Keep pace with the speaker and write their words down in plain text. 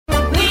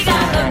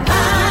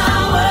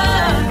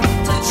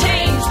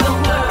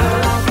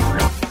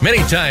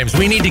Many times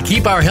we need to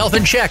keep our health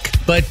in check,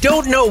 but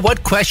don't know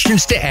what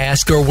questions to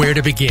ask or where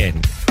to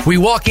begin. We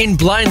walk in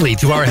blindly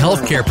to our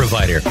healthcare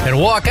provider and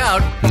walk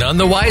out none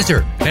the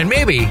wiser, and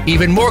maybe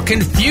even more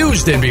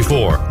confused than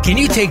before. Can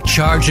you take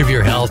charge of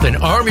your health and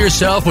arm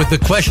yourself with the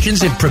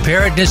questions and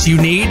preparedness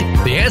you need?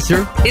 The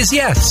answer is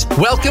yes.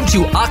 Welcome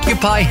to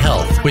Occupy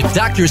Health with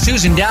Dr.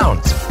 Susan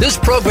Downs. This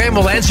program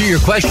will answer your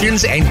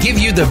questions and give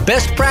you the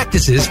best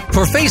practices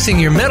for facing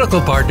your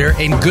medical partner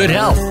in good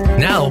health.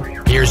 Now,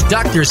 here's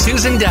Dr.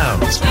 Susan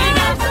Downs.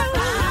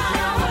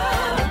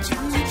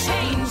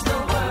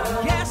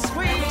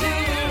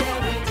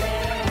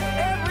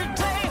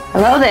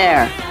 Hello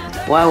there.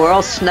 Well, we're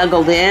all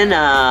snuggled in,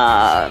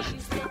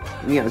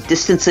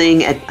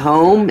 distancing at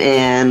home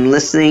and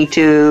listening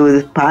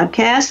to the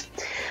podcast.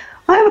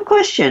 I have a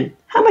question.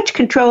 How much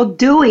control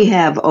do we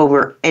have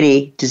over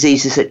any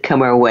diseases that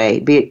come our way,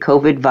 be it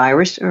COVID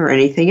virus or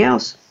anything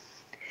else?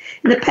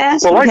 In the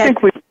past, I think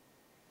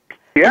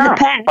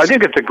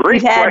it's a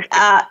great question.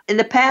 In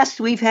the past,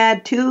 we've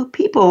had two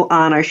people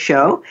on our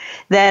show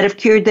that have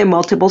cured their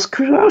multiple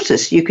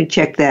sclerosis. You can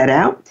check that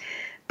out.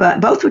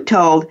 But both were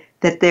told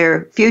that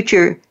their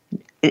future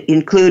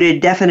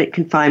included definite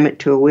confinement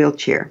to a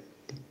wheelchair.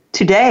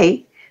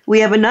 Today, we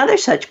have another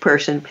such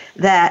person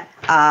that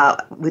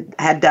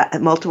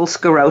had multiple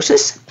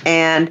sclerosis,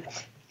 and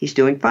he's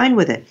doing fine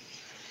with it.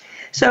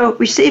 So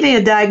receiving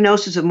a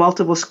diagnosis of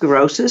multiple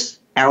sclerosis,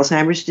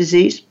 Alzheimer's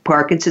disease,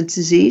 Parkinson's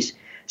disease,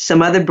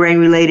 some other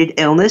brain-related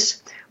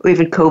illness, or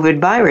even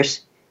COVID virus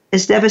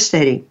is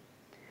devastating.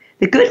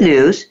 The good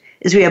news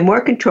is we have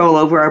more control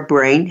over our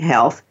brain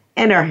health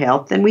and our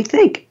health than we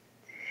think.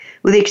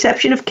 With the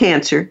exception of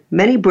cancer,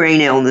 many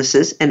brain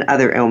illnesses and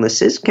other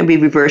illnesses can be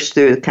reversed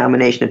through the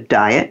combination of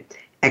diet,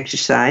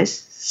 exercise,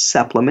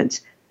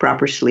 supplements,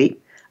 proper sleep,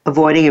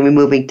 avoiding and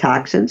removing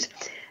toxins,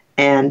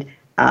 and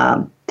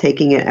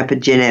taking an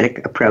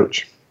epigenetic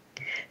approach.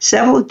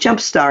 Several jump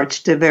starts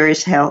to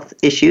various health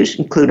issues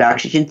include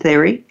oxygen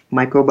therapy,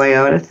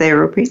 microbiota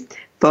therapy,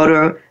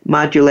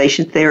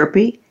 photomodulation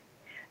therapy,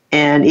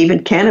 and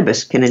even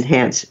cannabis can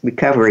enhance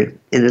recovery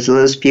in as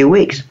little as a few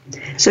weeks.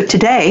 So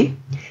today,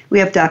 we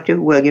have Dr.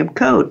 William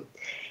Code.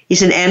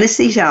 He's an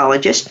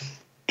anesthesiologist,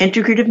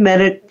 integrative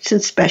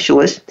medicine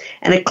specialist,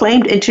 and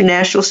acclaimed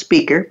international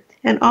speaker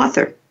and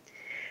author.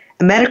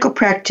 A medical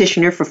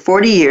practitioner for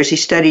 40 years, he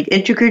studied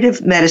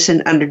integrative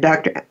medicine under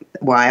Dr.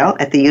 Weil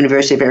at the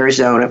University of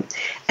Arizona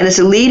and is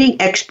a leading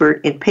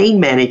expert in pain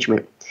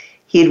management.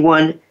 He had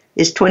won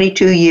his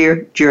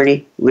 22-year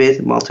journey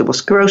with multiple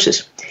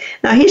sclerosis.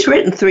 Now, he's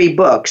written 3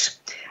 books.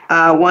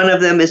 One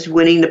of them is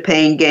Winning the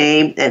Pain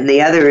Game, and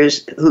the other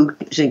is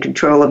Who's in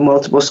Control of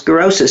Multiple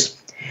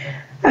Sclerosis.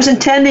 I was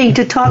intending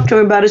to talk to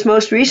him about his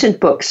most recent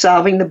book,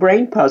 Solving the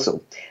Brain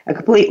Puzzle, a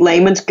complete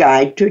layman's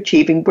guide to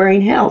achieving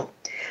brain health.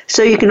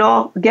 So you can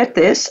all get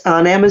this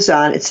on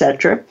Amazon,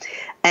 etc.,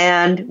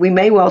 and we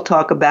may well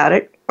talk about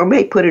it or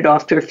may put it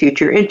off to a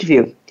future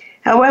interview.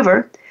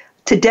 However,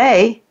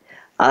 today,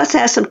 let's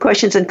ask some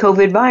questions on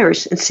COVID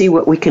virus and see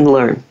what we can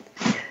learn.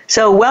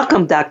 So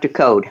welcome, Dr.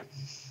 Code.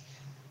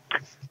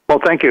 Well,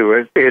 thank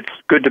you. It's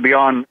good to be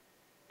on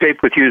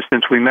tape with you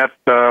since we met,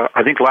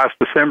 I think, last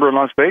December in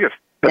Las Vegas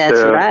at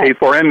the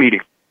A4M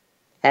meeting.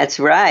 That's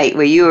right,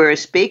 where you were a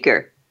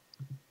speaker.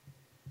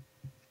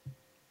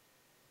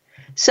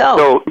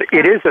 So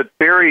it is a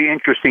very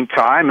interesting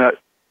time.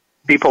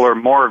 People are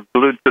more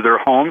glued to their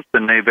homes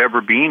than they've ever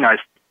been, I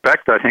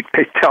suspect. I think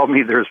they tell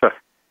me there's 1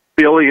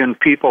 billion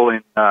people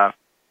in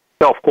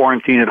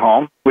self-quarantine at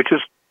home,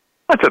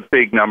 that's a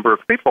big number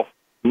of people.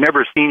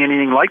 Never seen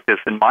anything like this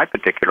in my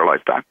particular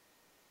lifetime.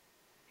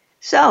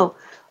 So,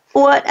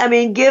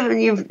 given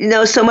you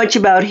know so much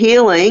about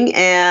healing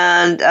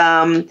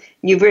and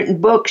you've written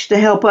books to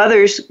help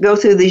others go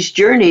through these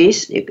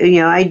journeys,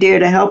 I dare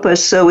to help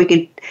us so we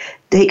can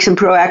take some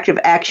proactive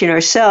action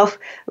ourselves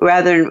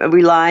rather than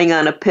relying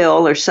on a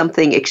pill or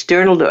something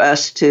external to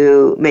us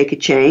to make a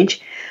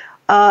change.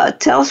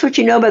 Tell us what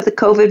you know about the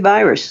COVID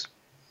virus.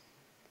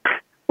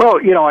 Well,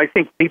 I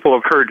think people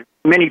have heard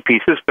many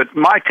pieces, but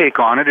my take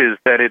on it is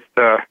that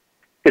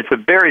it's a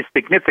very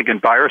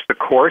significant virus. Of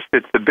course,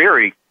 it's a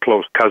very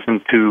close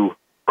cousin to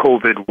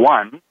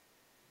COVID-1.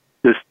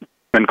 This has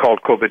been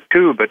called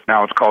COVID-2, but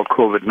now it's called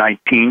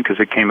COVID-19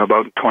 because it came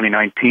about in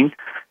 2019,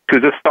 to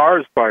the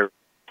SARS virus,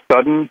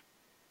 sudden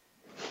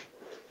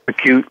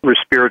acute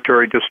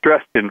respiratory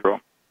distress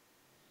syndrome.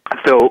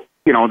 So,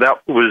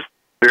 that was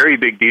a very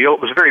big deal.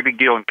 It was a very big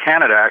deal in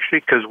Canada, actually,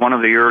 because one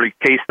of the early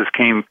cases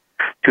came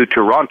to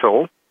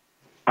Toronto.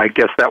 I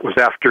guess that was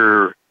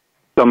after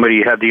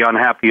somebody had the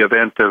unhappy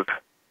event of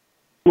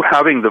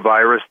having the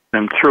virus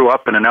and threw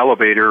up in an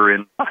elevator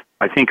in,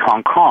 I think,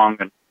 Hong Kong,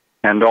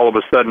 and all of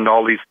a sudden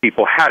all these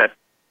people had it.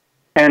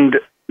 And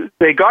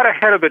they got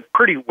ahead of it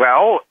pretty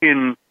well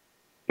in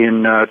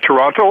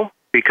Toronto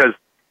because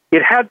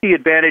it had the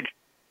advantage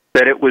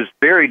that it was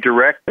very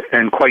direct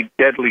and quite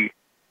deadly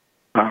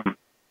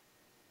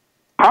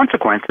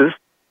consequences,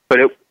 but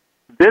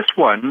this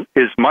one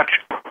is much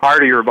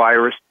hardier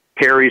virus,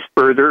 carries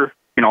further,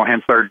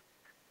 hence our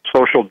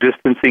social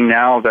distancing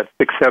now, that's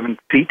 6-7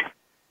 feet.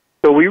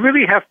 So we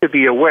really have to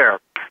be aware.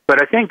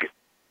 But I think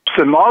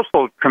some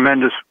also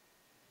tremendous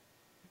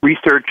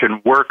research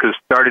and work has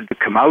started to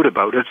come out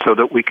about it so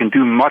that we can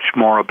do much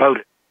more about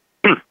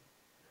it.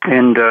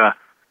 And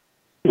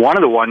one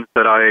of the ones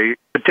that I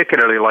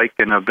particularly like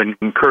and have been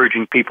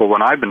encouraging people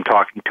when I've been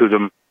talking to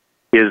them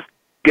is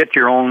get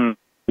your own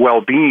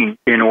well-being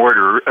in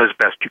order as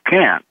best you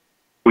can.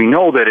 We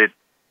know that it's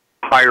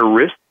higher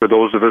risk for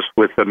those of us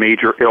with a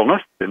major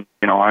illness, and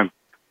I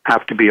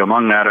have to be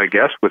among that, I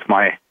guess, with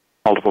my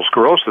multiple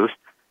sclerosis,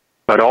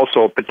 but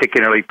also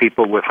particularly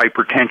people with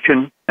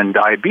hypertension and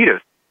diabetes.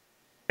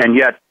 And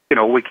yet,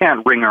 we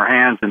can't wring our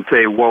hands and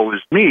say, woe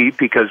is me,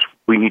 because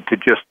we need to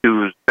just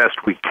do as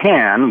best we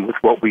can with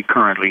what we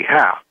currently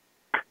have.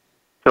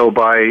 So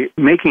by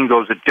making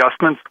those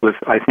adjustments with,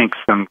 I think,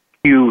 some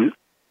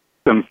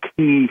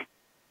key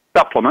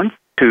supplements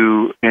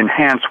to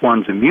enhance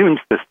one's immune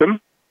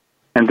system,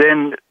 and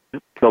then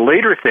the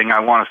later thing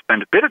I want to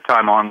spend a bit of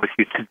time on with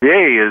you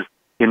today is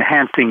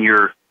enhancing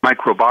your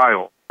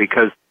microbiome,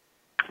 because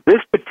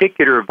this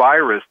particular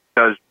virus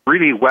does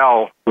really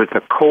well with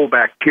the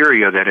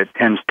co-bacteria that it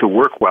tends to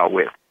work well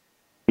with.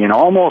 In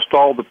almost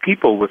all the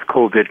people with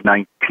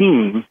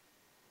COVID-19,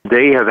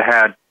 they have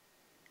had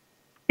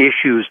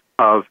issues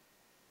of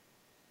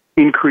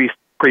increased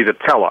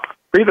Prevotella.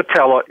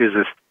 Prevotella is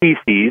a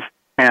species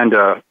and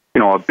a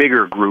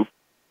bigger group,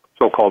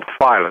 so-called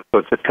phyla, so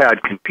it's a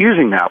tad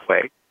confusing that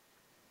way.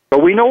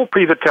 But we know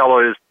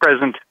Prevotella is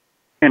present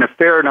in a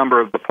fair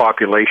number of the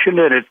population,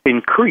 and it's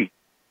increased.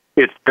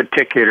 It's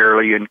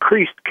particularly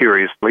increased,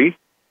 curiously,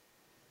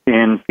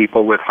 in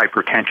people with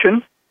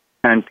hypertension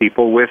and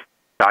people with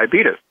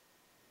diabetes.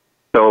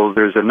 So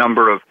there's a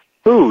number of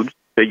foods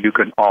that you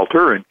can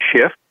alter and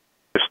shift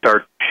to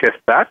start to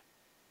shift that.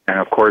 And,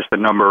 of course, the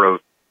number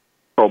of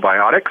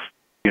probiotics,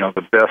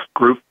 the best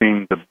group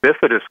being the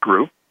bifidus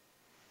group,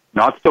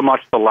 not so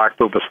much the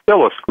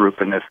lactobacillus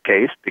group in this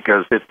case,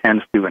 because it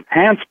tends to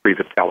enhance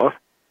Prevotella.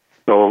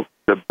 So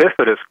the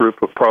bifidus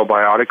group of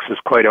probiotics is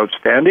quite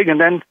outstanding.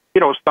 And then,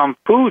 some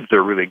foods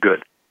are really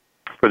good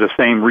for the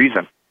same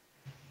reason.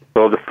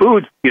 So the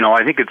foods,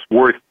 I think it's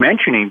worth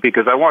mentioning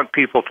because I want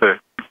people to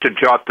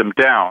jot them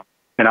down.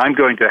 And I'm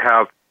going to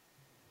have,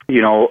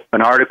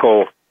 an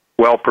article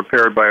well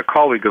prepared by a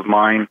colleague of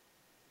mine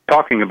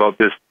talking about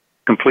this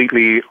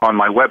completely on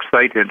my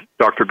website at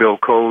Dr. Bill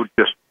Code,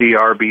 just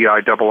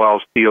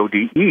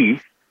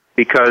DRBILLCODE,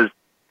 because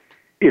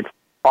it's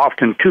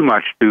often too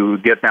much to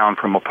get down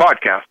from a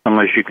podcast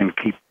unless you can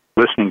keep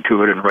listening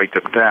to it and write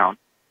them down.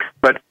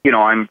 But,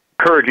 I'm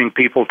encouraging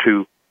people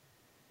to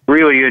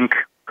really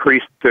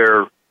increase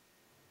their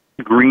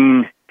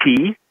green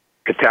tea,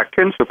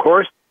 catechins, of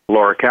course,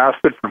 lauric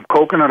acid from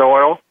coconut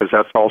oil, because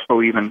that's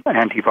also even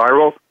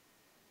antiviral.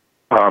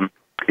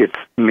 It's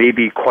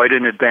maybe quite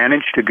an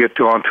advantage to get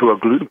onto a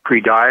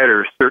gluten-free diet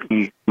or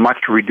certainly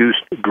much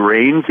reduced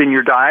grains in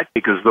your diet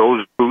because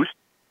those boost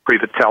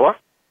Prevotella.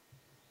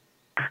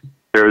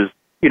 There's,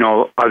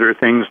 other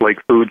things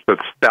like foods of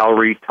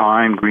celery,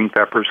 thyme, green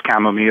peppers,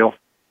 chamomile,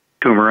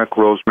 turmeric,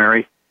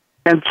 rosemary.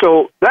 And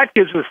so that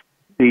gives us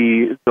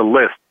the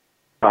list.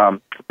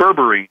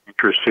 Berberine,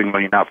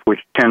 interestingly enough, which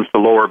tends to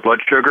lower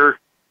blood sugar.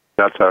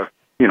 That's a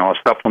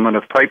supplement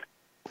of type.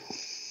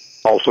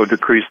 Also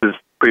decreases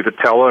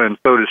Prevotella, and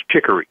so does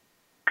chicory.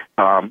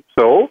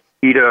 So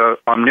eat a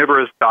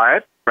omnivorous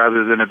diet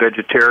rather than a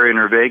vegetarian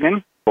or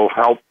vegan will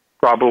help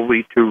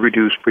probably to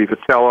reduce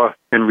Prevotella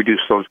and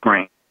reduce those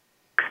grains.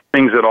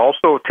 Things that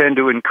also tend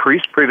to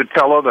increase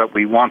Prevotella that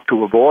we want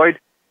to avoid: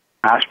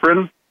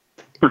 aspirin,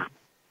 a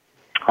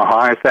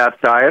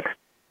high-fat diet,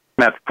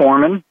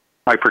 metformin,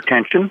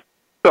 hypertension.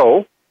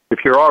 So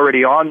if you're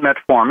already on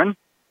metformin,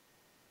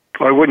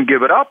 I wouldn't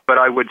give it up, but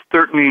I would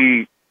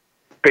certainly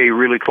pay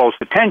really close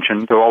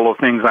attention to all the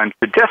things I'm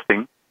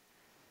suggesting,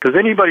 because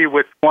anybody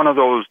with one of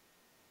those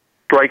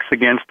strikes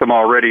against them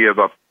already of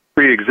a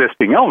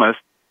pre-existing illness,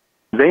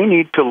 they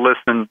need to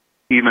listen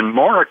even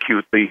more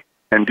acutely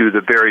and do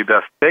the very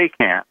best they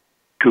can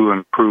to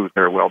improve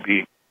their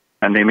well-being.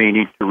 And they may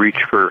need to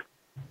reach for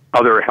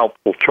other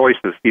helpful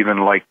choices,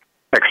 even like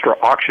extra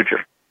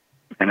oxygen.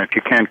 And if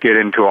you can't get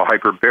into a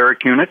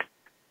hyperbaric unit,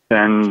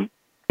 then,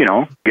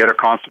 get a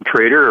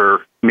concentrator,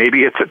 or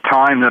maybe it's a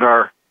time that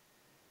our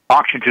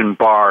oxygen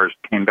bars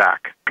came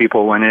back.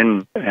 People went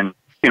in and,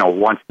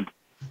 once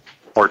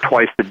or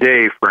twice a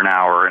day for an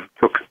hour and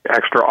took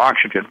extra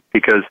oxygen,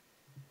 because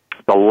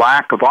the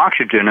lack of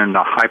oxygen and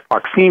the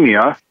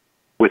hypoxemia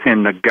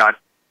within the gut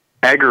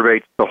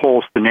aggravates the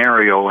whole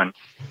scenario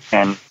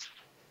and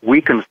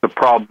weakens the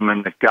problem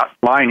in the gut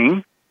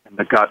lining, and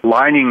the gut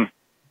lining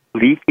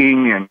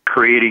leaking and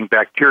creating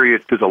bacteria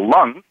to the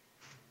lungs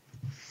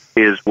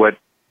is what,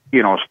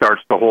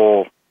 starts the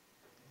whole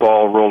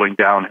ball rolling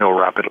downhill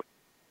rapidly.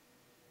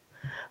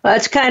 Well,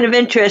 that's kind of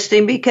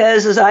interesting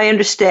because, as I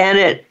understand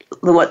it,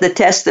 the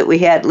test that we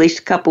had at least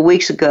a couple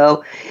weeks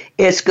ago,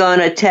 it's going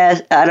to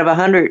test out of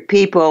 100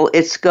 people,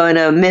 it's going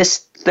to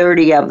miss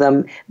 30 of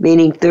them,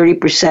 meaning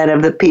 30%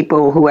 of the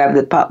people who have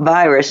the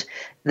virus,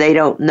 they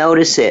don't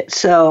notice it.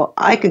 So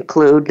I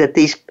conclude that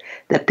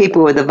that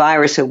people with the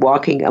virus are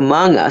walking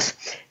among us,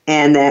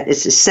 and that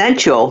it's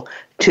essential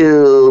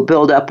to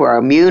build up our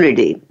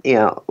immunity,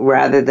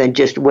 rather than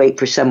just wait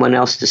for someone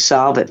else to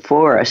solve it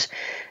for us.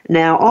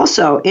 Now,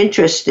 also,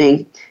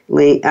 interestingly,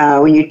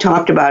 when you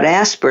talked about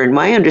aspirin,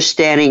 my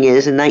understanding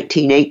is in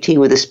 1918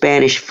 with the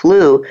Spanish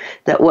flu,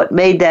 that what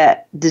made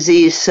that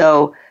disease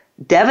so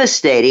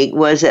devastating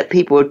was that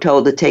people were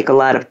told to take a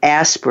lot of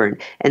aspirin,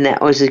 and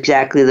that was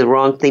exactly the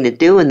wrong thing to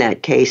do in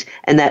that case,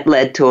 and that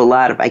led to a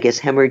lot of, I guess,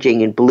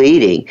 hemorrhaging and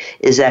bleeding.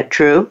 Is that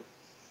true?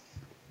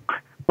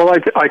 Well,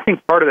 I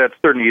think part of that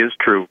certainly is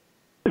true.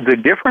 The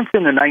difference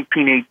in the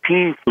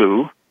 1918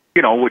 flu,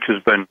 which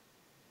has been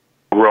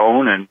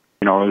grown and,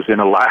 is in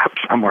a lab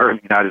somewhere in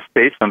the United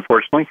States,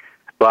 unfortunately,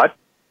 but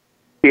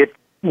it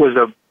was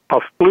a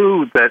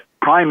flu that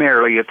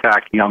primarily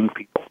attacked young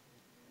people.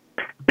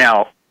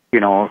 Now,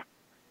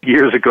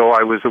 years ago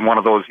I was one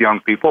of those young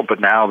people, but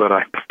now that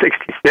I'm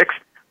 66,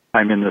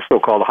 I'm in the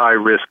so-called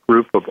high-risk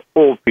group of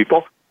old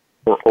people,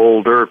 or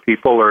older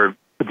people, or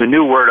the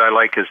new word I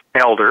like is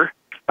elder,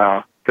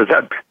 because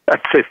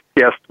that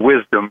suggests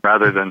wisdom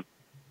rather than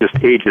just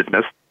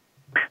agedness.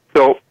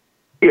 So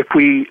if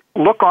we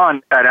look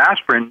on at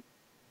aspirin,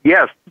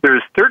 yes,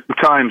 there's certain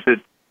times that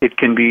it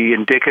can be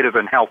indicative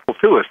and helpful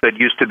to us. That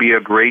used to be a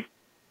great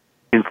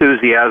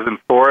enthusiasm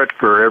for it,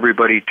 for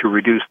everybody to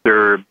reduce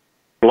their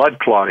blood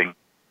clotting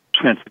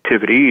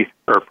sensitivity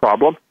or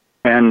problem.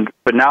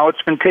 But now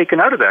it's been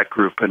taken out of that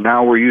group, and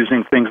now we're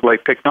using things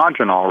like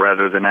pycnogenol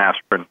rather than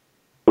aspirin.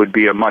 Would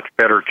be a much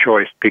better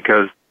choice,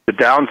 because the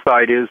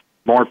downside is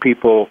more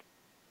people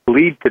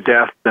bleed to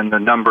death than the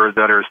number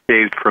that are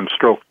saved from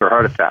strokes or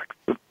heart attacks.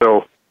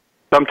 So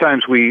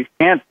sometimes we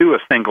can't do a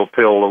single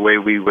pill the way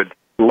we would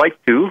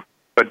like to,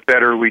 but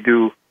better we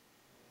do,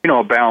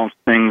 a balanced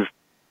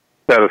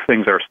set of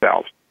things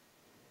ourselves.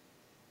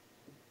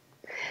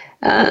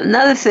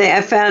 Another thing,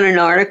 I found an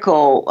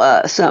article,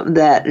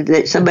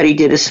 that somebody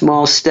did a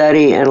small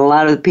study, and a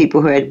lot of the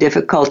people who had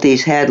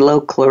difficulties had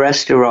low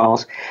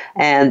cholesterols.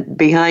 And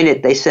behind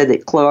it, they said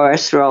that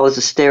cholesterol is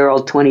a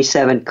sterile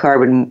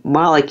 27-carbon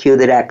molecule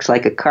that acts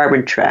like a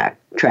carbon trap.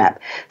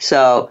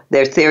 So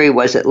their theory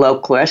was that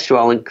low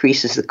cholesterol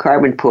increases the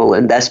carbon pool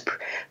and thus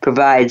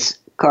provides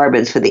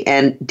carbons for the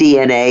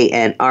DNA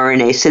and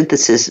RNA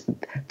synthesis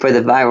for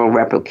the viral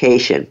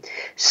replication.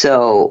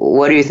 So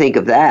what do you think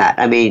of that?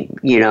 I mean,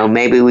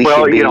 maybe we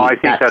should be I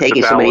think not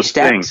taking so many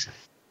steps. Thing.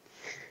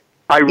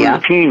 I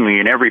routinely,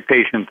 in every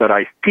patient that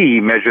I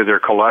see, measure their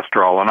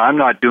cholesterol, and I'm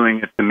not doing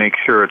it to make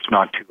sure it's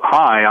not too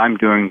high. I'm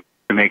doing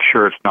to make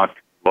sure it's not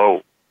too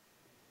low.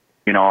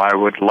 I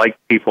would like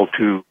people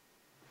to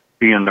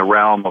be in the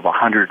realm of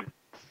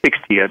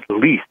 160 at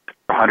least.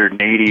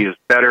 180 is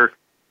better.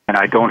 And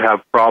I don't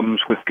have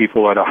problems with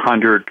people at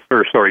 200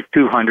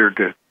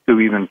 to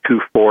even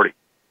 240.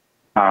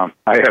 I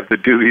have the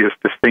dubious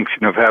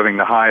distinction of having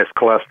the highest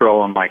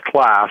cholesterol in my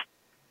class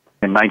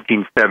in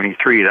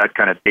 1973. That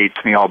kind of dates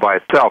me all by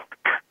itself.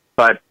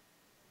 But,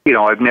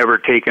 I've never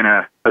taken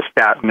a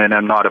statin, and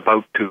I'm not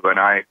about to. And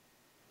I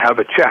have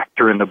a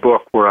chapter in the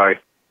book where I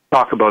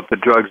talk about the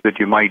drugs that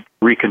you might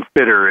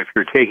reconsider if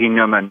you're taking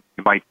them, and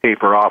you might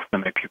taper off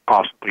them if you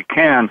possibly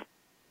can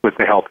with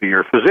the help of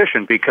your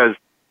physician, because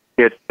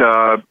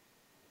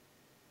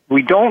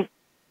we don't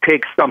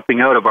take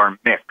something out of our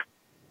mix.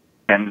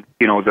 And,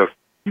 the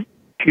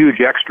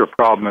huge extra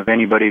problem of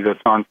anybody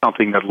that's on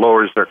something that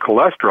lowers their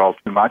cholesterol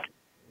too much,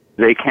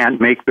 they can't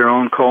make their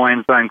own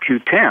coenzyme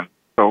Q10.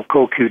 So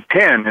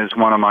CoQ10 is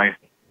one of my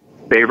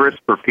favorites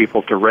for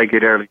people to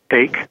regularly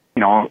take,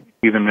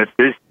 even at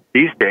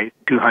these days,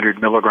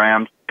 200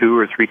 milligrams 2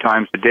 or 3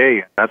 times a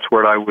day. That's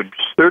what I would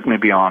certainly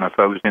be on if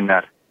I was in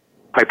that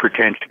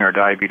hypertension or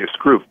diabetes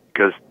group,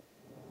 because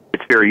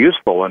it's very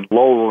useful, and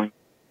lowering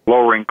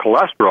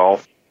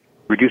cholesterol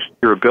reduces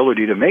your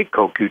ability to make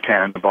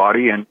CoQ10 in the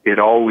body, and it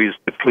always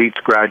depletes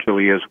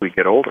gradually as we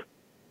get older.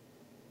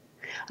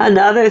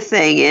 Another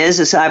thing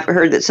is I've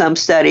heard that some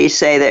studies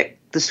say that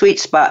the sweet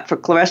spot for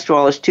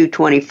cholesterol is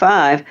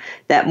 225,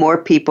 that more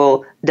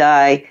people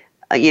die,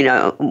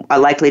 are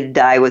likely to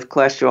die with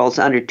cholesterols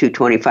under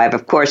 225.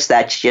 Of course,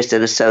 that's just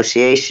an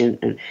association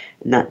and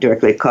not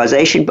directly a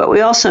causation, but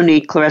we also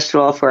need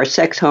cholesterol for our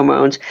sex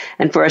hormones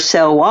and for our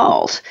cell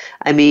walls.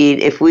 I mean,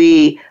 if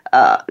we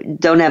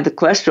don't have the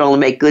cholesterol to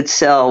make good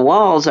cell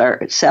walls,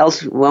 our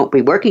cells won't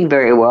be working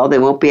very well. They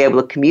won't be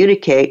able to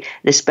communicate,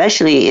 and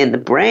especially in the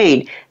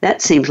brain,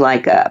 that seems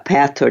like a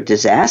path toward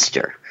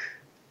disaster.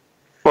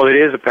 Well, it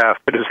is a path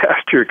to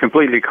disaster. You're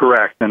completely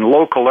correct. And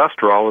low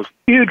cholesterol is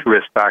a huge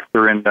risk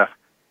factor in the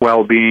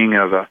well-being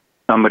of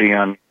somebody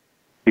on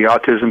the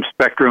autism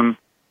spectrum,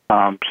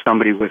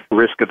 somebody with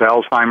risk of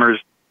Alzheimer's.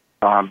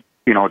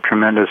 A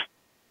tremendous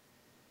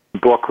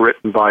book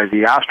written by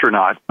the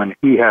astronaut when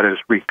he had his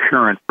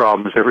recurrent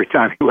problems every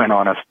time he went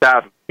on a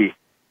statin. He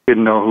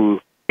didn't know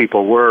who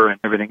people were and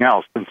everything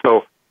else. And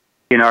so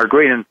in our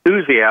great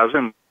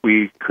enthusiasm,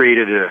 we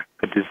created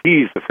a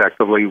disease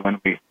effectively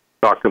when we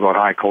talked about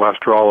high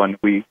cholesterol, and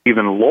we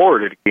even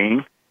lowered it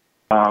again,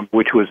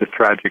 which was a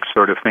tragic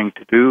sort of thing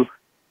to do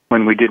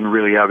when we didn't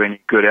really have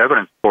any good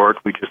evidence for it.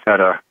 We just had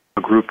a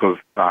group of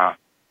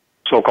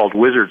so-called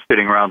wizards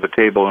sitting around the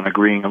table and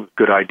agreeing it was a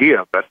good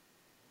idea. But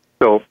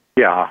so,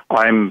 yeah,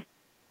 I'm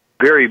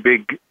very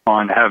big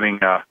on having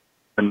a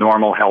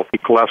normal, healthy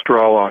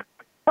cholesterol.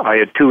 I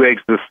had 2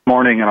 eggs this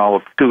morning, and I'll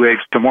have 2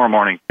 eggs tomorrow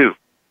morning, too.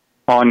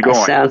 Ongoing.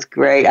 That sounds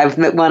great. I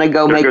want to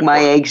go make my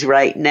eggs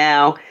right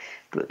now.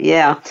 But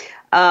yeah.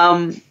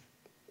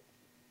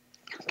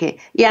 Okay.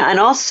 Yeah, and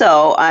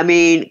also,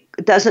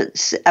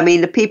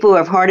 the people who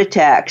have heart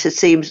attacks, it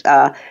seems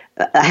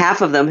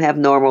half of them have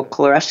normal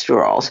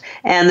cholesterols.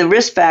 And the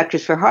risk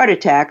factors for heart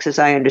attacks, as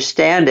I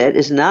understand it,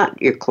 is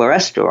not your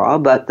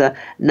cholesterol, but the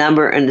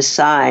number and the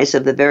size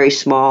of the very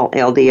small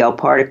LDL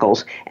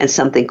particles and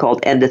something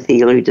called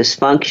endothelial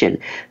dysfunction.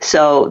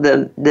 So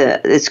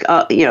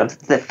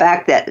the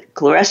fact that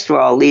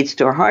cholesterol leads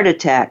to a heart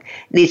attack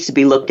needs to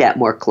be looked at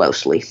more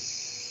closely.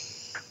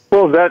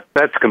 Well,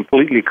 that's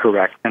completely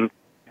correct. And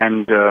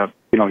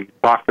you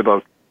talked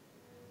about,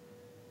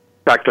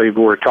 actually,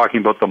 we were talking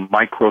about the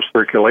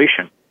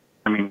microcirculation.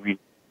 I mean,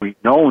 we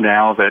know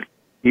now that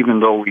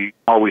even though we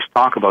always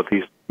talk about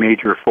these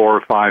major 4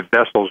 or 5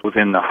 vessels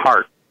within the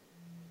heart,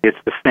 it's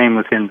the same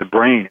within the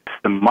brain. It's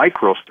the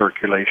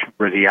microcirculation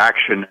where the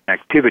action and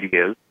activity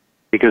is,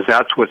 because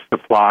that's what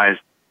supplies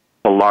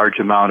a large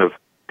amount of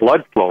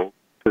blood flow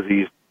to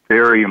these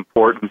very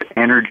important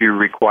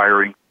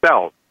energy-requiring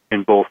cells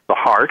in both the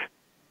heart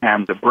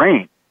and the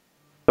brain.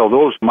 So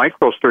those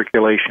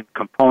microcirculation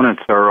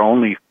components are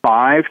only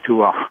 5 to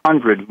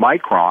 100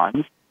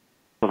 microns,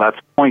 so that's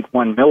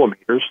 0.1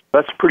 millimeters.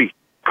 That's pretty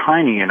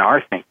tiny in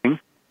our thinking,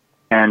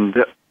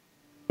 and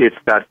it's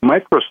that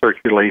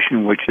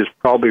microcirculation which is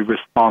probably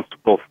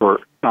responsible for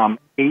some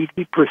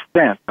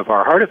 80% of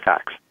our heart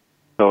attacks.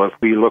 So if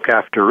we look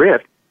after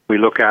it, we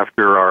look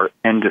after our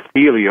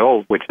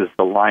endothelial, which is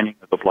the lining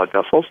of the blood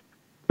vessels.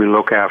 We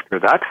look after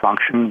that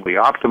function, we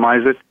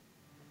optimize it,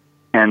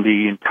 and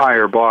the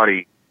entire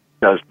body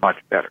does much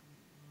better.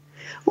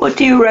 What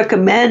do you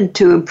recommend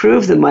to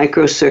improve the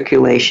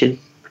microcirculation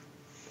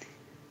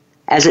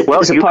as a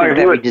part of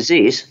every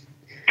disease?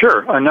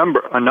 Sure, a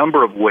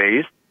number of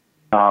ways.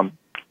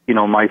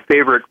 My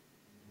favorite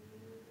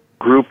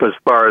group as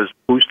far as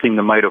boosting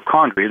the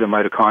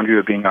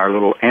mitochondria being our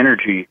little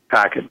energy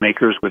packet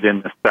makers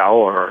within the cell,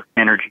 or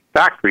energy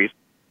factories.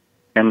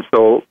 And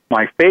so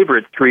my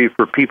favorite 3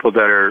 for people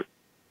that are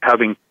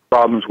having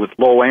problems with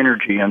low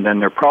energy, and then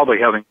they're probably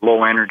having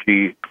low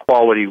energy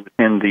quality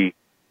within the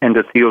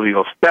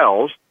endothelial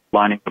cells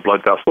lining the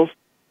blood vessels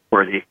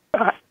where the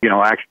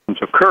action's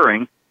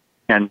occurring.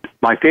 And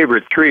my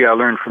favorite 3 I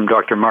learned from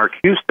Dr. Mark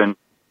Houston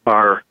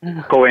are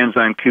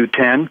coenzyme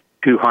Q10,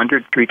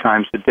 200, 3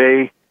 times a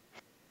day,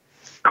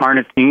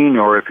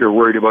 carnitine, or if you're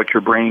worried about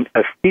your brain,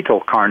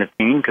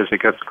 acetylcarnitine, because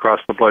it gets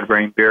across the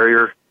blood-brain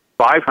barrier,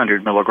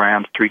 500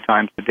 milligrams 3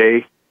 times a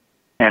day,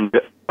 and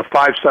a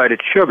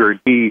 5-sided sugar,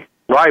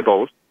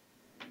 D-ribose,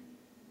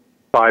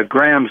 5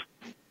 grams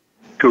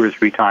 2 or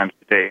 3 times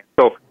a day.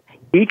 So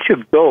each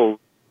of those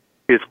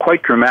is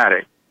quite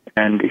dramatic.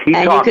 And you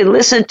can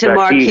listen to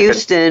Mark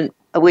Houston.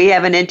 We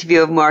have an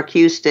interview of Mark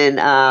Houston,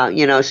 so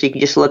you can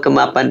just look him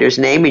up under his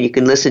name and you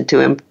can listen to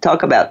him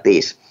talk about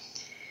these.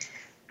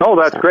 Oh,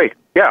 that's great.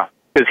 Yeah,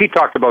 because he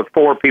talked about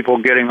 4 people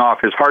getting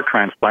off his heart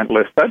transplant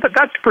list. That's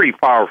a pretty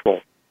powerful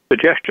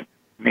suggestion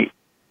to me,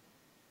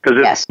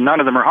 because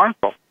none of them are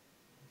harmful.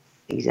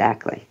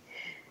 Exactly.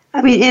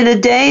 I mean, in the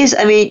days,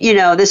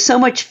 there's so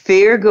much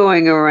fear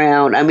going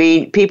around. I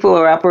mean, people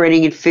are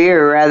operating in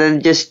fear rather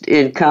than just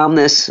in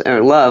calmness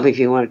or love, if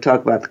you want to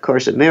talk about the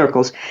Course of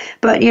Miracles.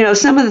 But,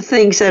 some of the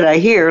things that I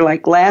hear,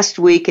 like last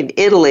week in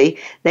Italy,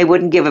 they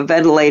wouldn't give a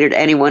ventilator to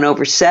anyone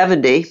over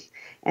 70.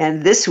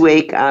 And this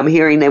week, I'm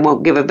hearing they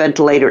won't give a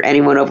ventilator to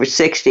anyone over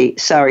 60.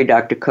 Sorry,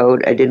 Dr.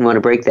 Code, I didn't want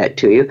to break that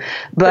to you.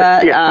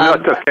 But no,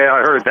 it's okay.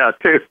 I heard that,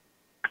 too.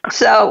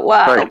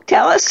 So,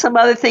 tell us some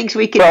other things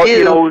we can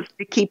do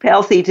to keep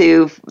healthy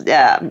to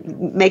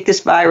make this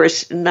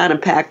virus not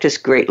impact us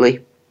greatly.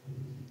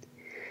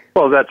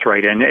 Well, that's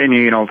right. And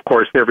of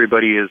course,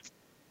 everybody is,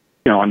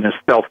 on this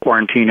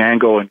self-quarantine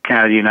angle in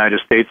Canada,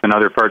 United States, and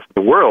other parts of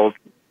the world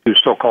to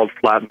so-called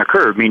flatten the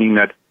curve, meaning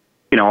that,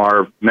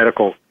 our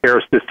medical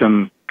care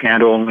system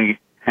can't only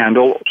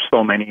handle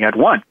so many at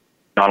once.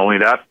 Not only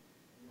that,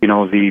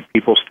 the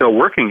people still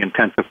working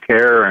intensive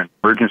care and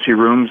emergency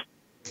rooms,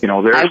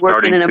 they're I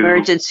work in an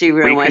emergency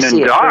room. I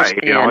see it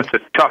firsthand. It's a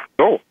tough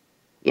goal.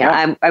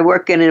 Yeah, I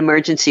work in an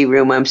emergency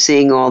room. I'm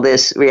seeing all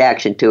this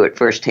reaction to it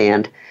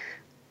firsthand.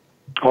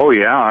 Oh,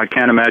 yeah. I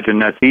can't imagine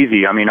that's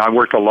easy. I mean, I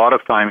worked a lot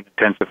of time in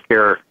intensive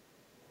care.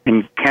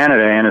 In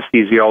Canada,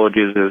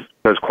 anesthesiology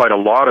does quite a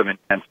lot of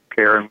intensive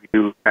care, and we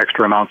do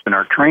extra amounts in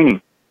our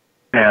training.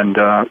 And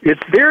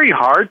it's very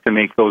hard to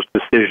make those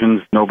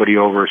decisions, nobody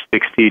over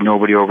 60,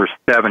 nobody over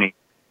 70.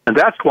 And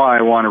that's why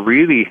I want to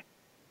really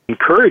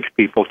encourage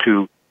people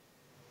to,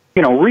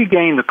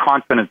 regain the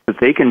confidence that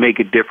they can make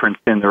a difference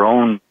in their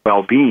own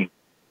well-being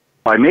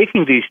by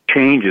making these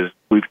changes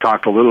we've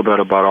talked a little bit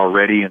about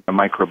already in the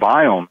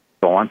microbiome and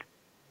so on.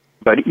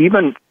 But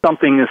even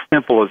something as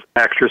simple as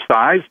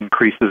exercise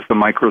increases the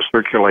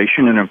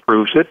microcirculation and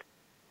improves it.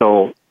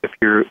 So if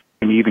you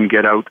can even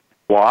get out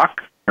and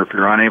walk, or if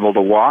you're unable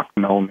to walk,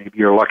 maybe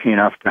you're lucky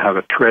enough to have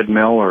a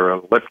treadmill or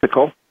an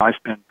elliptical. I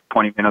spent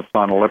 20 minutes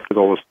on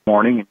elliptical this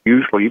morning, and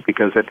usually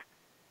because it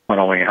not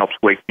only helps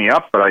wake me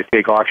up, but I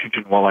take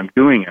oxygen while I'm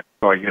doing it,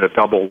 so I get a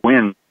double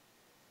win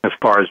as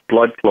far as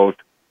blood flow to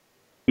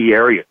key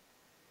areas.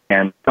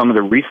 And some of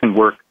the recent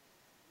work,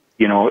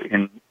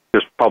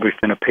 just published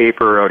in a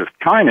paper out of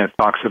China,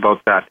 talks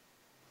about that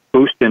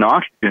boost in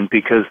oxygen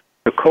because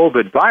the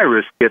COVID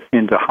virus gets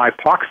into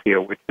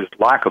hypoxia, which is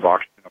lack of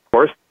oxygen, of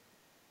course,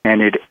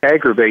 and it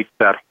aggravates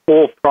that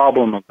whole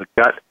problem of the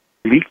gut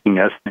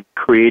leakiness and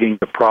creating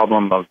the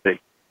problem of the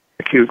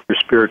acute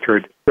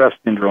respiratory distress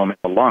syndrome in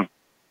the lung.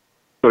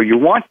 So you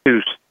want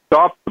to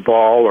stop the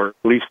ball or at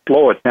least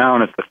slow it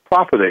down at the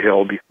top of the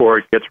hill before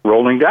it gets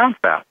rolling down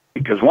fast.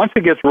 Because once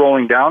it gets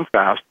rolling down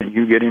fast and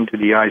you get into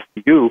the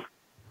ICU,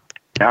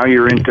 now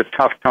you're into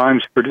tough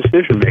times for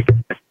decision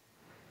making.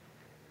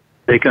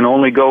 They can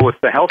only go with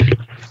the healthy.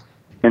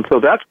 And so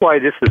that's why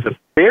this is a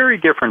very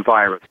different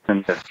virus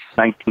than the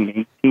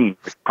 1918,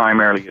 which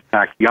primarily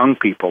attacked young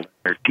people in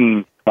their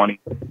teens, 20s,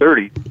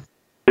 30s.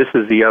 This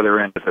is the other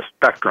end of the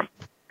spectrum.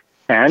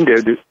 And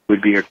it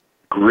would be a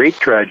great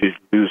tragedy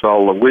to lose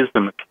all the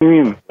wisdom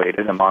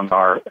accumulated among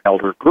our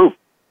elder group.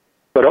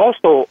 But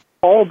also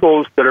all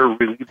those that are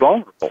really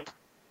vulnerable.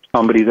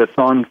 Somebody that's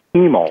on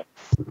chemo,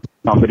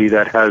 somebody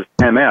that has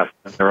MS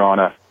and they're on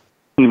a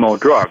chemo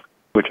drug,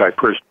 which I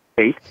personally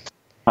hate,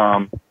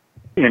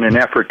 in an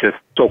effort to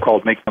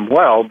so-called make them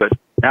well, but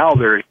now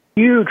they're at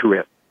huge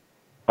risk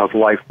of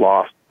life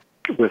loss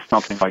with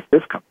something like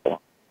this comes along.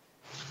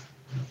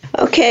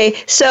 Okay,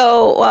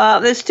 so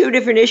there's two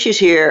different issues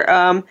here.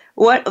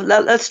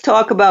 Let's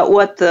talk about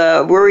what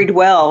the worried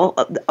well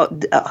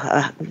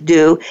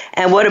do,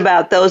 and what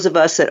about those of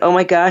us that, oh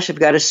my gosh, I've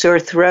got a sore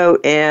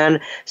throat and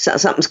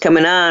something's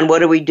coming on. What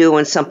do we do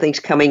when something's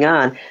coming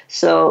on?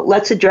 So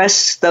let's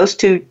address those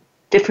two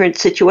different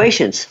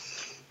situations.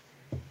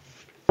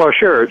 Well,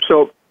 sure.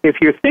 So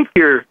if you think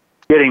you're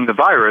getting the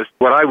virus,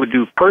 what I would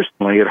do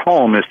personally at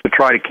home is to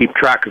try to keep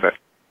track of it.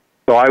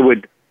 So I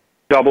would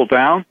double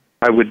down.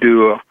 I would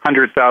do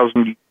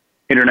 100,000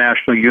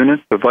 international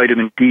units of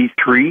vitamin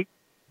D3,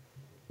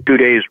 2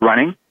 days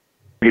running,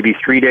 maybe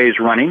 3 days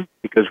running,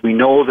 because we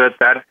know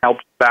that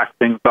helps back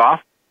things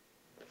off.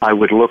 I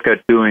would look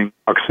at doing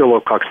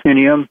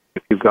oxalococcinium,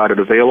 if you've got it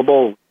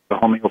available, the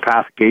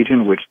homeopathic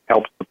agent, which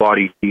helps the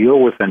body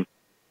deal with a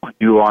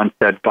new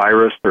onset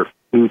virus or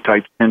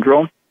flu-type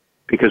syndrome,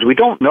 because we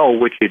don't know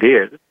which it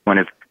is when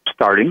it's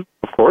starting,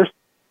 of course.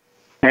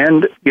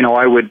 And,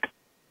 I would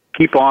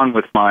keep on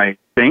with my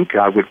zinc.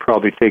 I would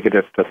probably take it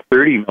up to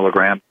 30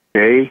 milligrams a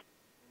day,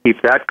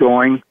 keep that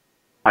going.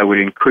 I would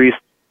increase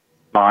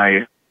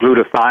my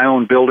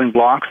glutathione building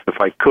blocks if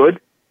I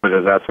could,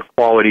 whether that's a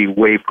quality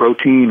whey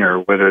protein or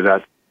whether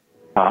that's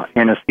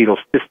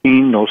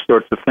N-acetylcysteine, those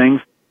sorts of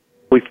things.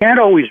 We can't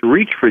always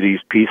reach for these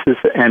pieces,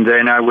 and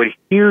then I would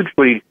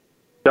hugely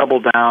double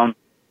down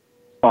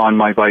on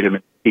my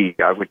vitamin C.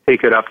 I would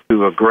take it up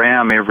to 1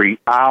 gram every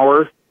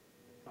hour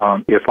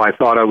if I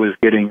thought I was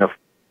getting a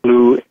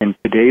flu in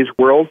today's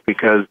world,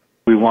 because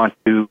we want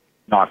to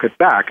knock it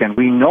back, and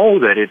we know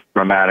that it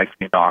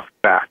dramatically knocks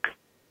back.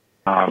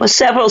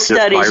 Several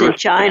studies in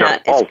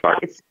China,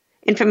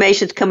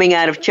 information's coming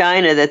out of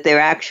China that they're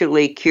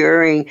actually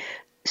curing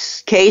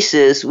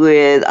cases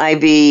with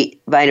IV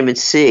vitamin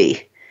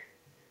C.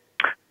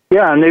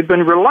 Yeah, and they've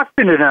been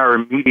reluctant in our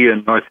media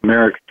in North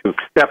America to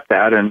accept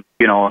that, and,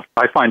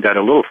 I find that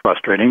a little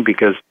frustrating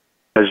because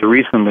as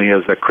recently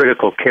as a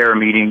critical care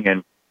meeting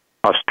in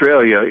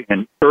Australia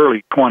in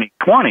early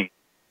 2020,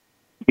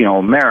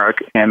 Marik,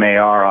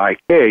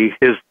 M-A-R-I-K,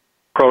 his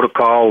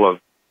protocol of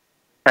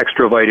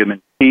extra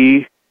vitamin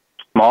C,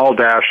 small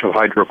dash of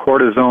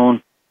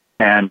hydrocortisone,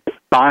 and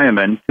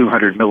thiamine,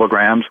 200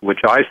 milligrams, which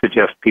I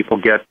suggest people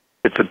get.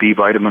 It's a B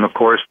vitamin, of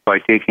course, by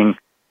taking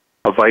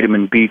a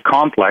vitamin B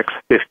complex,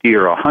 50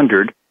 or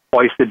 100,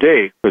 twice a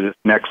day for this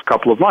next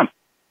couple of months,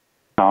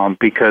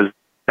 because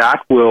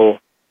that will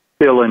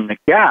fill in the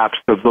gaps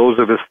of those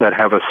of us that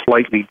have a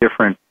slightly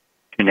different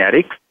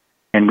genetics,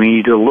 and we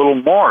need a little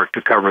more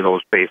to cover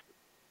those bases.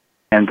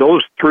 And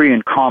those three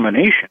in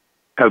combination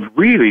have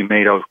really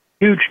made a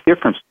huge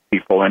difference to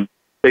people, and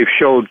they've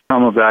showed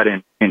some of that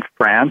in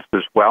France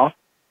as well.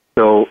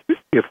 So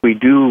if we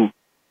do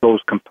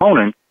those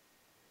components,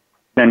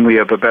 then we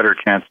have a better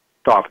chance of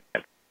stopping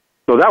it.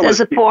 So that Does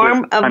the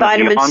form of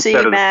vitamin C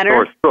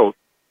matter?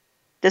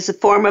 Does the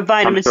form of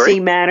vitamin C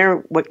matter?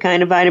 What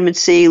kind of vitamin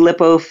C?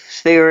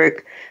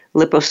 Lipospheric,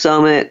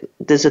 liposomic?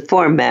 Does the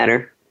form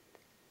matter?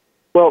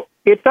 Well,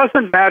 it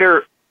doesn't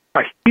matter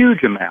a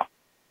huge amount.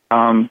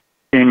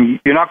 And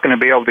you're not going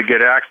to be able to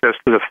get access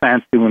to the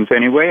fancy ones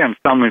anyway, and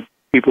some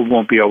people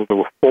won't be able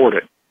to afford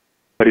it.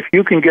 But if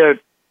you can get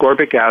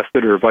ascorbic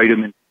acid or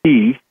vitamin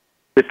C,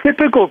 the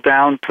typical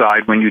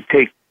downside when you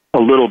take a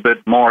little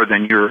bit more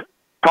than you're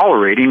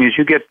tolerating is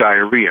you get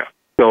diarrhea.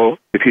 So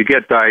if you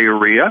get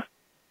diarrhea,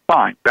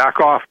 fine, back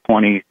off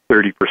 20,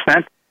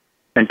 30%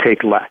 and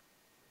take less.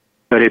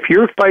 But if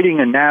you're fighting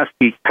a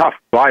nasty, tough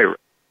virus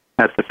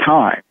at the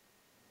time,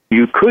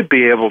 you could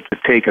be able to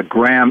take a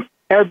gram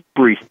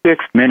every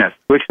 6 minutes,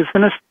 which is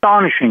an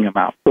astonishing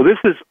amount. So this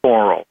is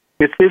oral.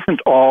 It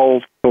isn't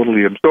all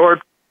totally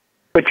absorbed,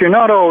 but you're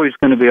not always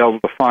going to be able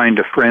to find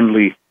a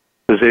friendly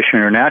physician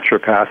or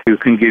naturopath who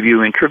can give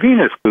you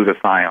intravenous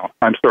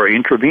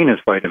intravenous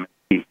vitamin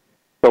C.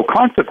 So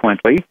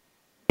consequently,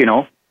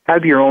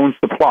 have your own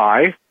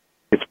supply.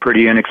 It's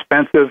pretty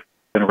inexpensive,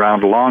 been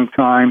around a long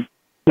time.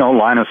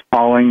 Linus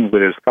Pauling,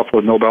 with his couple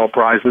of Nobel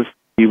Prizes,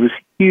 he was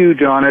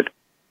huge on it,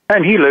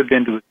 and he lived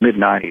into his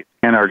mid-90s.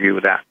 Can't argue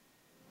with that.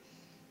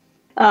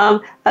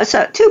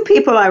 So two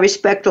people I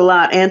respect a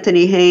lot,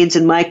 Anthony Haynes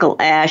and Michael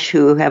Ash,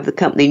 who have the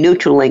company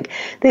Nutrilink.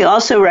 They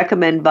also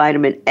recommend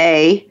vitamin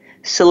A,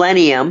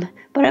 selenium,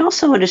 but I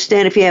also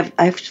understand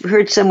I've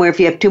heard somewhere if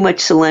you have too much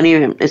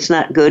selenium, it's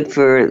not good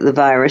for the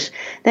virus.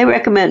 They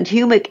recommend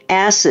humic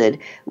acid,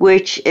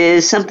 which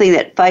is something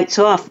that fights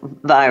off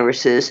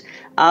viruses,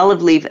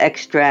 olive leaf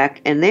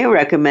extract, and they're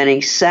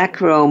recommending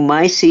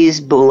Saccharomyces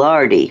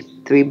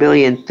boulardii, 3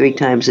 billion 3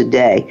 times a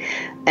day.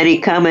 Any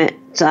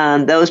comments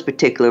on those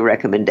particular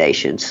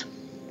recommendations?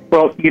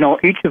 Well,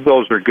 each of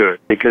those are good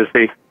because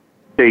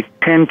they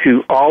tend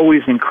to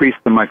always increase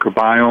the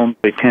microbiome.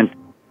 They tend to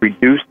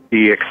reduce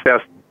the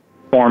excess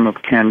form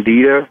of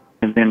candida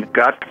and then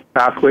gut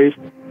pathways,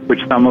 which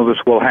some of us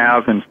will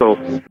have. And so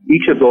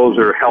each of those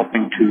are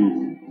helping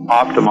to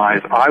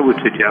optimize, I would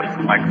suggest,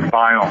 the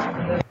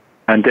microbiome.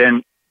 And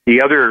then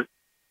the other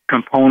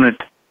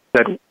component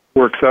that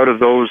works out of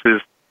those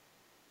is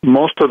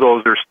most of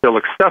those are still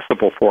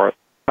accessible for us.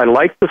 I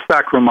like the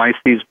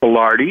Saccharomyces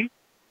boulardii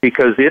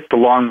because it,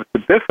 along with the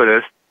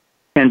bifidus,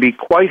 can be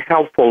quite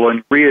helpful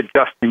in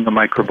readjusting the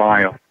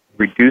microbiome,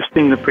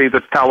 reducing the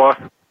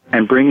Prevotella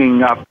and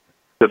bringing up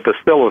the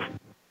Bacillus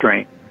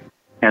strain.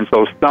 And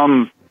so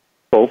some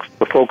folks,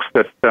 the folks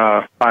that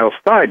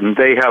psilocybin,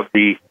 they have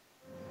the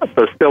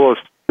Bacillus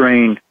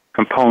strain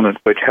component,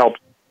 which helps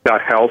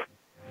gut health.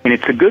 And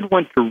it's a good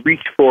one to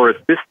reach for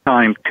at this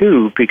time,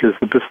 too, because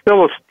the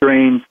Bacillus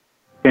strains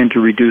tend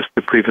to reduce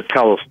the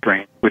Prevotella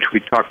strain, which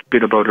we talked a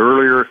bit about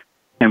earlier,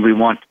 and we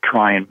want to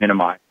try and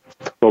minimize.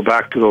 Go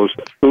back to those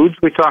foods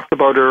we talked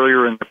about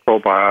earlier and the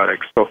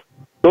probiotics. So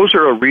those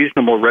are a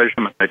reasonable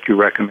regimen that you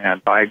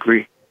recommend. I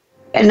agree.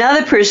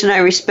 Another person I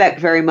respect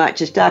very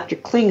much is Dr.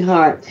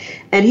 Klinghardt,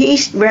 and he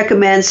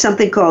recommends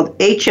something called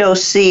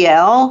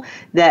HOCl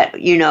that,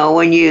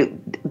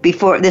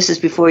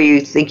 before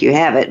you think you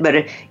have it, but,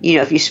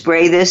 if you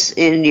spray this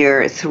in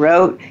your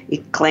throat, he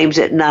claims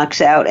it knocks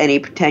out any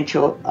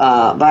potential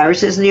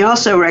viruses. And he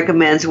also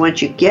recommends,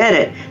 once you get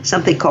it,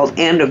 something called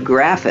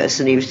Andrographis,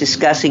 and he was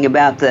discussing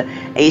about the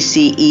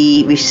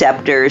ACE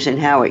receptors and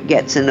how it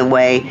gets in the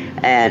way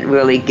and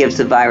really gives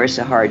the virus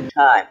a hard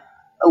time.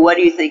 What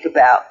do you think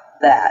about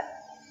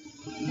that?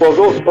 Well,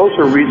 those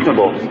are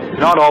reasonable.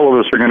 Not all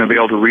of us are going to be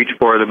able to reach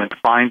for them and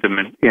find them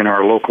in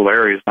our local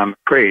areas, I'm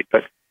afraid.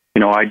 But,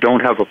 I don't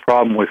have a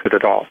problem with it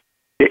at all.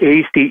 The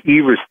ACE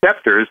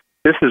receptors,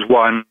 this is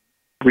one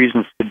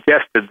reason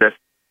suggested that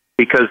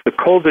because the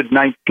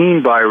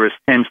COVID-19 virus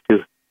tends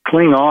to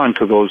cling on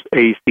to those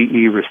ACE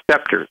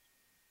receptors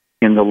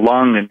in the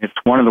lung, and it's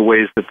one of the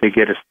ways that they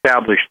get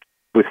established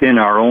within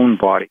our own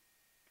body.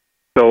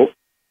 So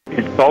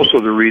it's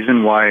also the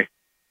reason why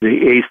the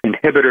ACE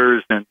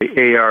inhibitors and the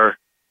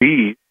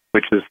ARB,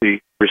 which is the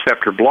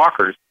receptor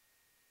blockers,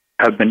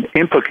 have been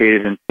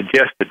implicated and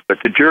suggested, but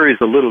the jury's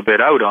a little bit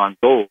out on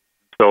those.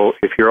 So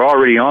if you're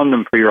already on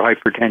them for your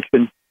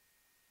hypertension,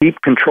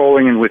 keep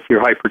controlling it with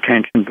your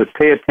hypertension, but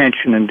pay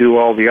attention and do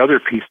all the other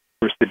pieces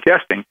we're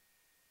suggesting,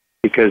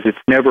 because it's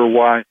never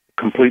wise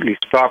to completely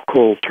stop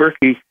cold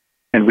turkey,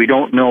 and we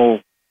don't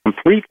know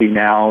completely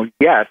now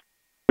yet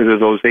whether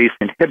those ACE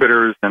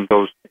inhibitors and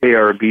those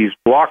ARB's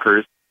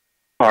blockers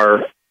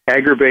are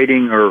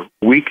aggravating or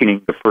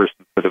weakening the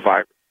person for the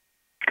virus.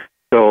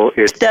 So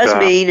it does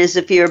mean is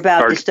if you're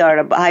about to start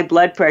a high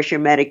blood pressure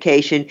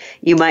medication,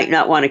 you might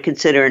not want to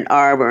consider an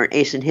ARB or an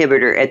ACE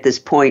inhibitor at this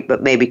point,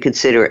 but maybe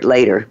consider it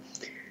later.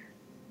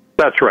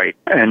 That's right.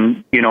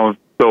 And,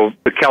 so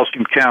the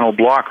calcium channel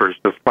blockers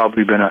have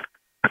probably been a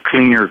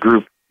cleaner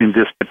group in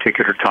this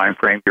particular time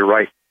frame. You're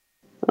right.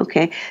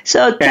 Okay.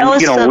 So tell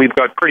us... we've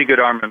got pretty good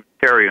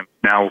armamentariums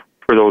now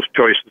for those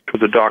choices for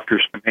the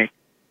doctors to make.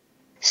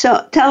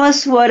 So tell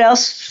us what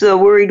else the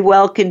worried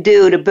well can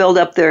do to build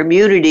up their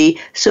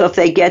immunity so if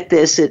they get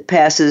this, it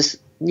passes,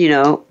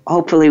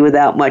 hopefully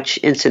without much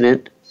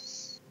incident.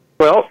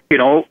 Well,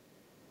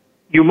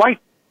 you might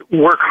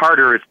work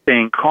harder at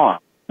staying calm.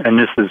 And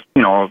this is,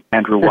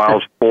 Andrew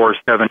Weil's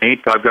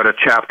 478. I've got a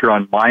chapter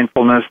on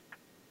mindfulness.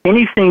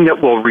 Anything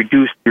that will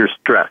reduce your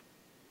stress.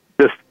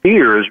 This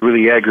fear is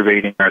really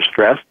aggravating our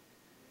stress,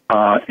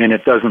 and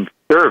it doesn't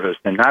serve us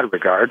in that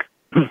regard.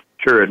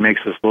 Sure, it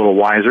makes us a little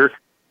wiser.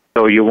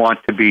 So you want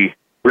to be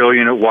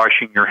brilliant at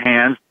washing your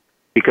hands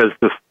because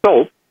the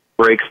soap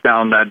breaks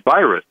down that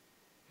virus.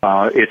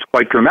 It's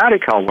quite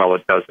dramatic how well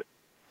it does it.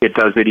 it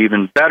does it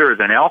even better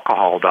than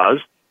alcohol does.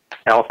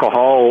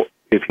 Alcohol,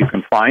 if you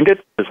can find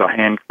it, as a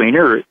hand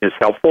cleaner, is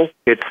helpful.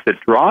 It's the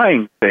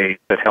drying phase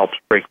that helps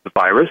break the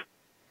virus,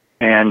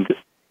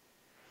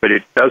 but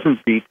it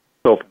doesn't beat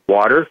soap and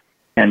water.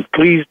 And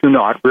please do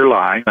not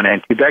rely on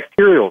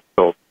antibacterial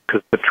soap,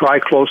 because the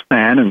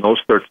triclosan and those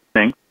sorts of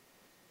things,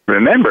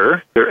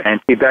 remember, they're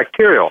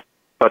antibacterial,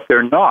 but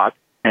they're not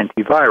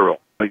antiviral.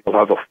 So you'll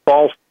have a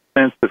false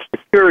sense of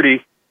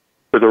security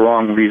for the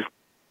wrong reason.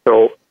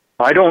 So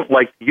I don't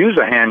like to use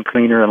a hand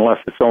cleaner unless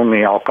it's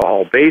only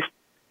alcohol-based,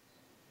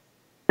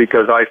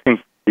 because I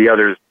think the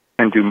others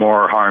can do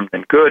more harm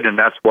than good, and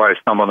that's why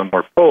some of them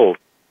were pulled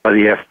by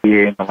the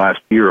FDA in the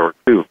last year or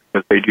two,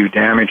 because they do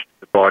damage to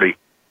the body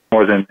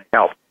more than they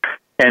help.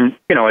 And,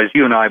 as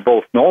you and I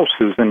both know,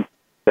 Susan,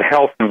 the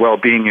health and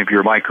well-being of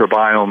your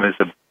microbiome is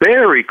a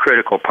very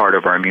critical part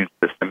of our immune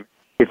system.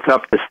 It's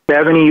up to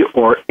 70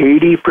 or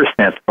 80%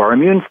 of our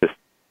immune system.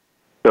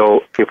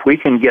 So if we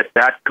can get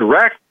that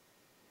correct,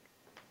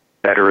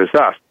 better is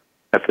us.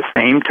 At the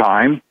same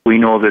time, we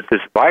know that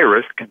this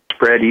virus can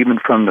spread even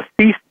from the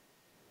feces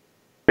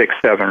 6,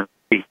 7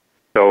 feet.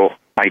 So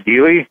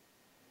ideally,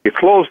 you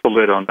close the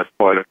lid on the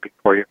toilet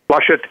before you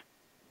flush it,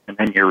 and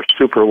then you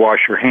super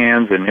wash your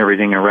hands and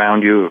everything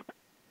around you,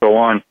 so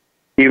on,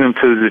 even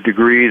to the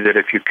degree that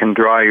if you can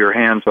dry your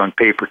hands on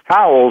paper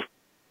towels,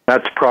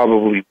 that's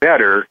probably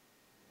better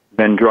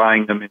than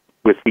drying them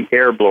with the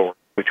air blower,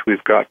 which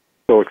we've got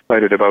so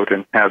excited about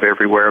and have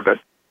everywhere, but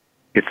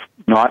it's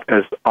not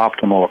as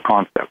optimal a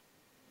concept.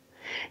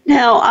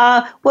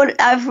 Now, what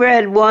I've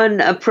read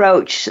one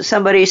approach,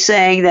 somebody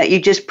saying that you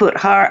just put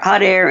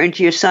hot air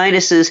into your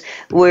sinuses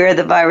where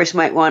the virus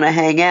might want to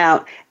hang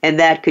out, and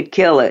that could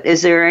kill it.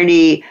 Is there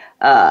any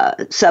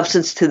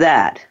substance to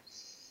that?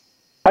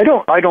 I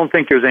don't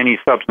think there's any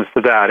substance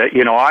to that.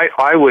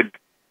 I would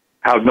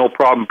have no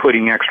problem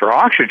putting extra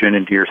oxygen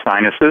into your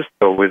sinuses,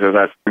 so whether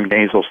that's through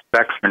nasal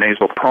specks or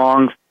nasal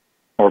prongs,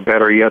 or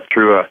better yet,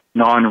 through a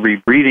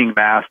non-rebreathing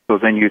mask, so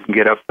then you can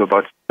get up to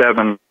about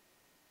 70%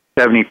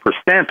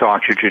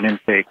 oxygen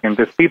intake. And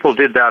if people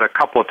did that a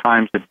couple of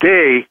times a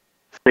day,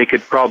 they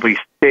could probably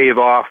stave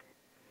off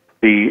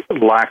the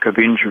lack of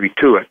injury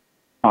to it.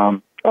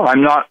 I'm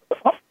not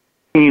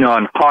keen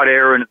on hot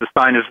air into the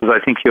sinuses. I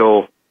think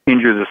you'll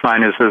injure the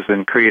sinuses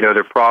and create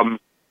other problems.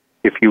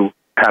 If you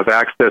have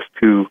access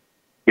to,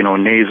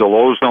 nasal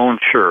ozone,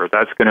 sure,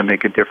 that's going to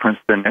make a difference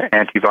in the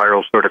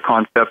antiviral sort of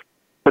concept.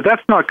 But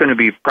that's not going to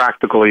be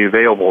practically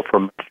available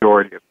for the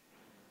majority of.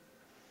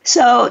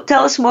 So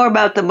tell us more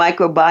about the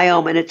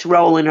microbiome and its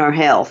role in our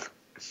health.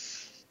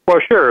 Well,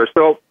 sure.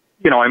 So,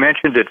 I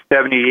mentioned that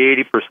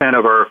 70-80%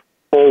 of our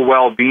whole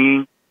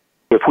well-being,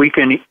 if we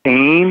can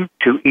aim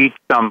to eat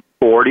some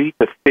 40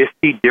 to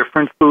 50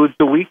 different foods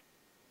a week.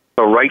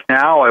 So right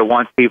now, I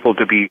want people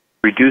to be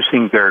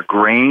reducing their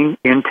grain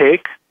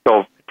intake,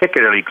 so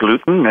particularly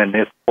gluten and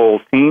its whole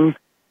team,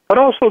 but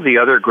also the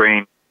other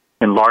grain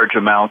in large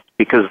amounts,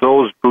 because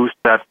those boost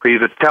that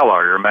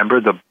Prevotella,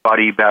 remember, the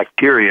buddy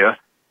bacteria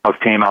of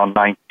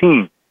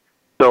TMAL19.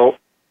 So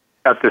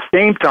at the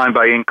same time,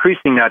 by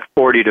increasing that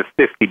 40 to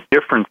 50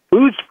 different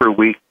foods per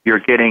week, you're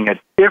getting a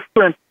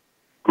different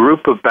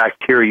group of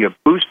bacteria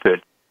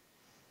boosted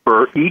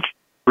for each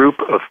group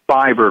of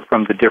fiber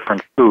from the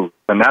different foods.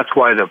 And that's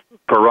why the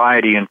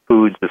variety in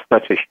foods is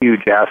such a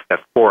huge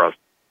asset for us.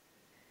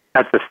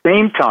 At the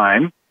same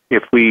time,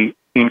 if we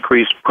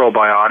increase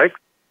probiotics,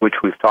 which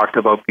we've talked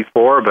about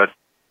before, but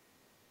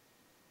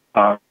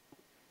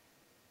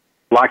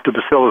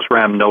Lactobacillus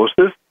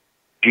rhamnosus,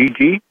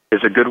 GG, is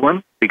a good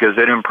one because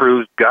it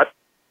improves gut.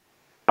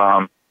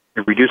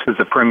 It reduces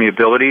the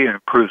permeability and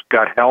improves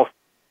gut health.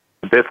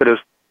 The Bifidus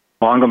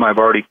longum I've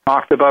already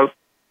talked about.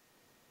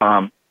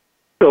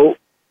 So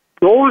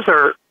those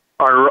are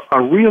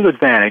a real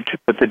advantage,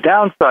 but the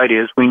downside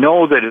is we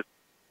know that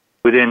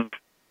within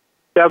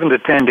 7 to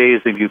 10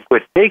 days if you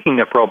quit taking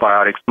the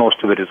probiotics,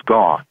 most of it is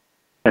gone.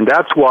 And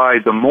that's why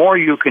the more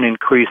you can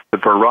increase the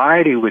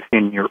variety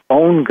within your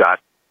own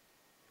gut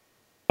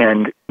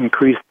and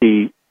increase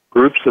the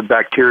groups of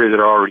bacteria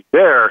that are already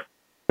there,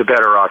 the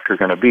better off you're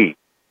going to be.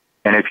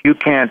 And if you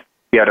can't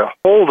get a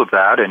hold of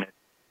that and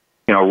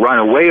run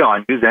away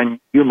on you, then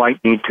you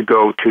might need to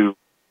go to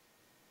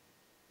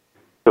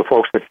the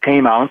folks at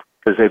Paymount,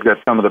 because they've got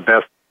some of the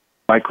best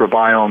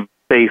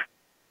microbiome-safe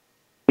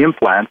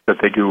implants that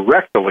they do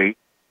rectally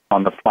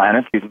on the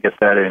planet. You can get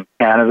that in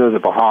Canada, the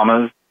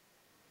Bahamas,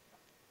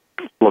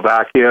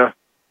 Slovakia,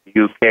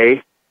 the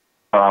UK.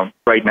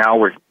 Right now,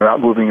 we're not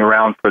moving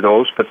around for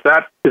those, but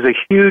that is a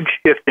huge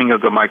shifting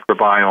of the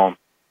microbiome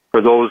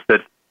for those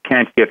that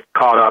can't get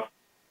caught up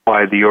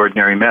by the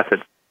ordinary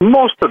methods.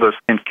 Most of us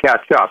can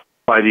catch up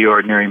by the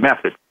ordinary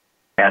methods,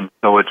 and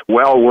so it's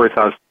well worth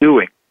us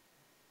doing.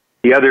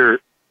 The other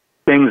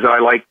things I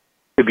like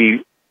to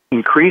be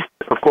increased,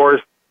 of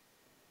course,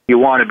 you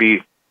want to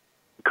be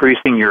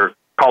increasing your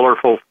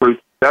colorful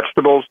fruits,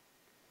 vegetables,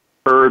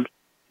 herbs,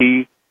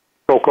 tea,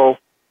 cocoa,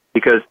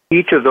 because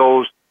each of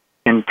those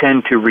can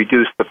tend to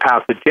reduce the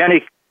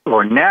pathogenic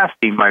or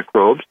nasty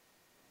microbes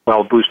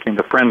while boosting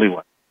the friendly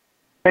ones.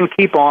 and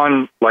keep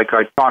on, like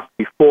I talked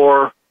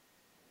before,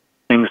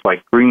 things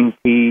like green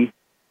tea,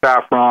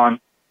 saffron,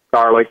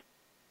 garlic,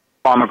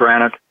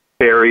 pomegranate,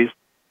 berries,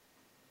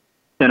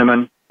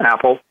 cinnamon,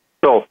 apple.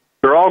 So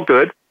they're all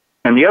good.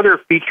 And the other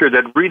feature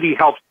that really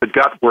helps the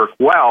gut work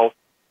well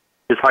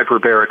is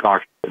hyperbaric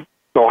oxygen.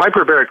 So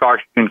hyperbaric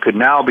oxygen could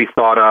now be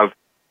thought of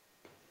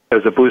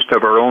as a boost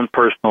of our own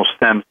personal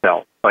stem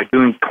cells. By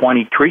doing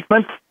 20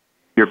 treatments,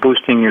 you're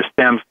boosting your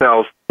stem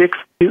cells 6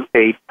 to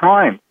 8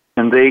 times,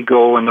 and they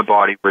go in the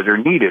body where they're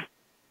needed.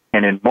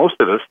 And in most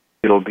of us,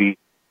 it'll be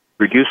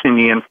reducing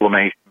the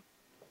inflammation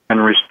and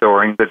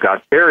restoring the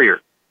gut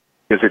barrier.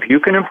 Because if you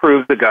can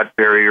improve the gut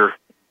barrier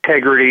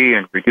integrity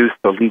and reduce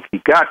the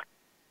leaky gut,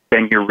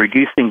 then you're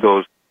reducing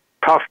those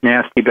tough,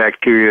 nasty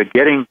bacteria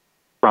getting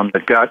from the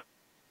gut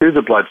to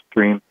the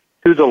bloodstream,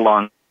 to the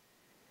lung,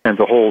 and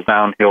the whole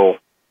downhill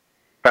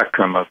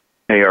spectrum of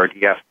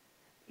ARDS.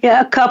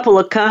 Yeah, a couple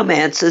of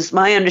comments. Is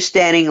my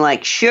understanding,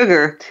 like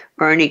sugar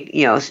or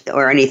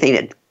anything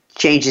that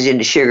changes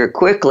into sugar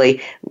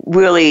quickly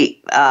really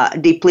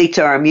depletes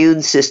our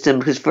immune system.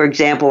 Because, for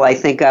example, I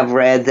think I've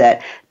read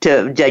that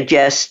to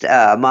digest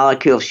a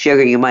molecule of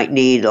sugar, you might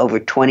need over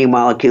 20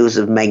 molecules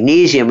of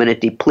magnesium, and it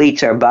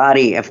depletes our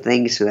body of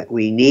things that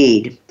we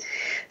need.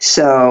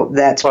 So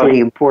that's pretty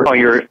important. Oh,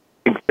 you're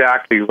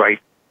exactly right.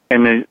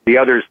 And the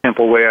other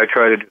simple way I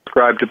try to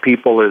describe to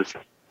people is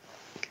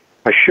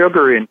a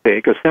sugar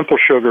intake, a simple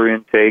sugar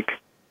intake,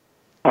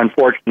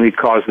 unfortunately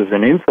causes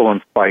an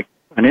insulin spike.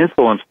 An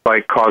insulin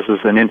spike causes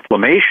an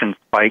inflammation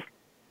spike,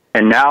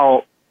 and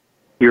now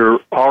you're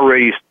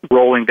already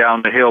rolling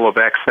down the hill of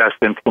excess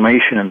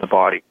inflammation in the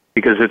body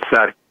because it's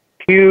that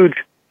huge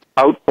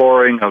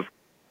outpouring of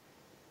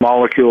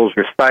molecules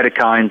or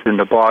cytokines in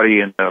the body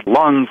and the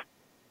lungs,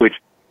 which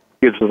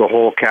gives it a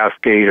whole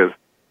cascade of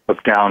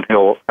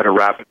downhill at a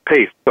rapid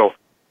pace. So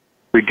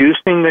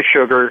reducing the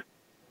sugar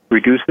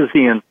reduces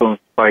the insulin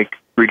spike,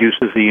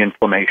 reduces the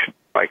inflammation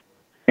spike.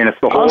 And it's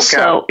the whole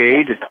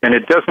cascade, and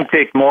it doesn't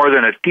take more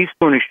than a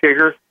teaspoon of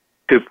sugar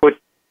to put,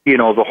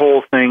 the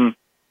whole thing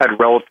at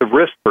relative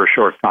risk for a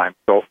short time.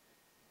 So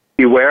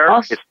beware,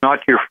 it's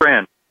not your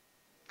friend.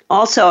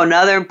 Also,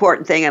 another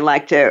important thing I'd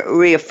like to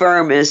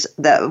reaffirm is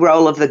the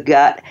role of the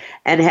gut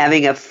and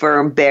having a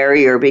firm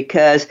barrier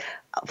because,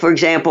 for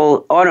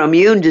example,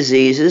 autoimmune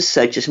diseases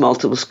such as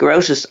multiple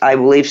sclerosis, I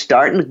believe,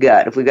 start in the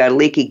gut. If we've got a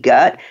leaky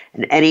gut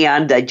and any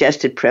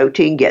undigested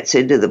protein gets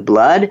into the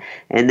blood,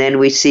 and then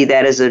we see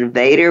that as an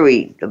invader,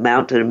 we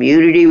mount an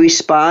immunity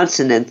response,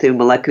 and then through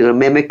molecular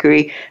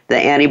mimicry, the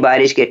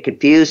antibodies get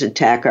confused and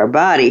attack our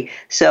body.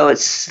 So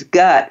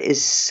gut is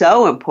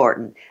so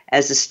important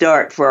as a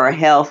start for our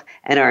health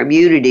and our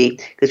immunity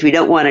because we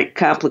don't want it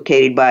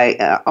complicated by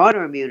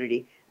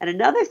autoimmunity. And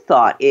another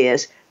thought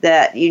is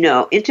that,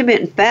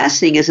 intermittent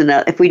fasting is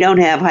enough if we don't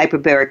have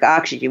hyperbaric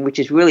oxygen, which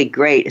is really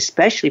great,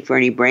 especially for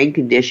any brain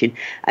condition.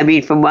 I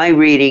mean, from my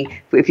reading,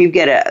 if you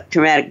get a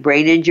traumatic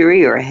brain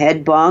injury or a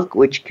head bonk,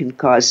 which can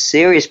cause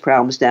serious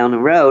problems down the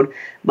road,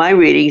 my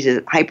readings is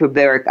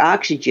hyperbaric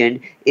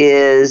oxygen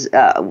is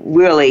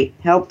really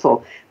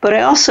helpful. But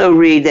I also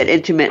read that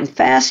intermittent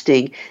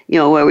fasting,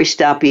 where we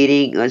stop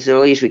eating as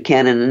early as we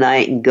can in the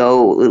night and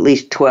go at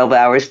least 12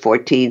 hours,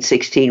 14,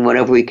 16,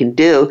 whatever we can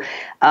do,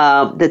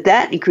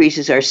 that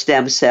increases our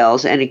stem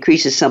cells and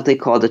increases something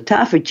called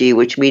autophagy,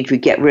 which means we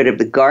get rid of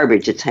the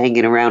garbage that's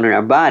hanging around in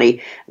our body,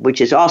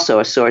 which is also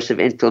a source of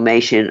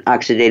inflammation,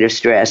 oxidative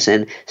stress,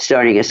 and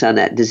starting us on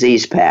that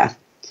disease path.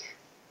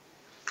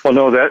 Well,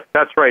 no,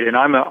 that's right, and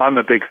I'm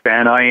a big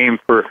fan. I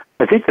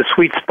think the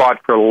sweet spot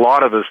for a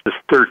lot of us is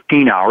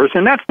 13 hours,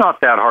 and that's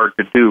not that hard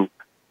to do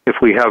if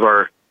we have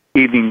our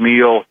evening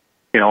meal,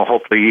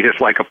 hopefully eat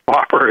it like a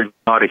pauper and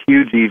not a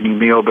huge evening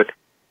meal, but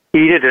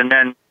eat it, and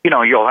then,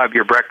 you'll have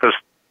your breakfast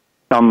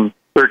some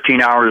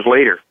 13 hours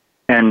later.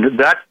 And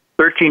that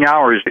 13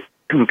 hours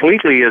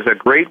completely is a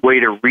great way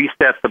to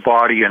reset the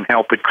body and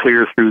help it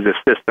clear through the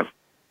system.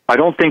 I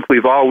don't think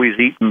we've always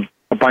eaten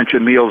a bunch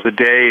of meals a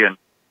day, and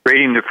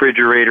raiding the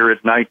refrigerator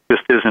at night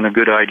just isn't a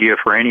good idea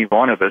for any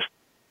one of us,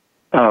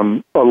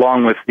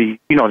 along with the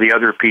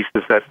other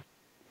pieces that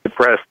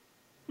suppress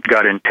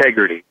gut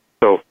integrity.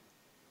 So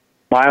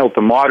mild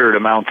to moderate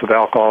amounts of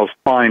alcohol is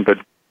fine, but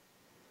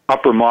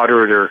upper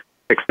moderate or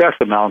excess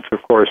amounts,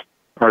 of course,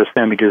 are a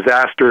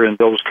semi-disaster, and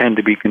those tend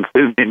to be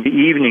consumed in the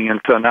evening, and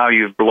so now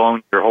you've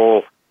blown your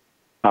whole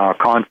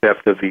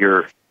concept of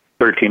your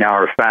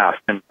 13-hour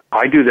fast. And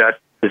I do that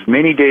as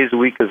many days a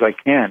week as I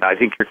can. I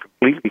think you're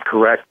completely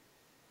correct.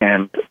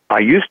 And I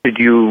used to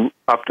do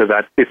up to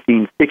that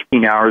 15,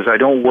 16 hours. I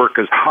don't work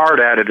as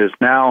hard at it as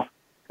now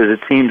because it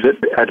seems that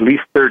at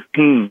least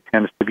 13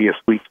 tends to be a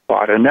sweet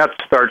spot. And that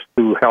starts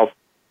to help,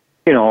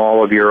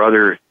 all of your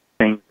other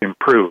things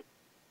improve.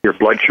 Your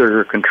blood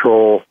sugar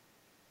control,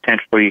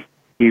 potentially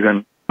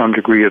even some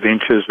degree of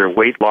inches or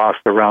weight loss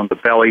around the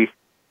belly,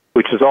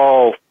 which is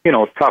all,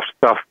 tough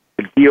stuff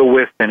to deal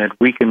with, and it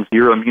weakens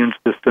your immune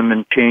system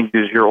and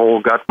changes your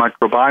whole gut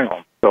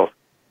microbiome. So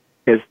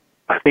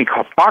I think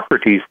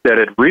Hippocrates said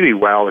it really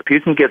well. If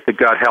you can get the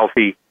gut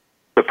healthy,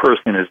 the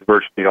person is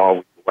virtually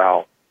always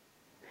well.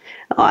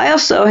 I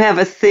also have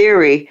a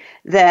theory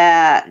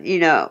that,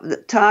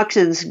 the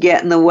toxins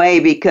get in the way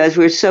because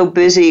we're so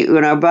busy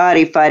in our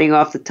body fighting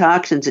off the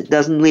toxins, it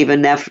doesn't leave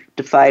enough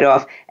to fight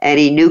off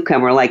any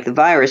newcomer like the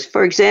virus.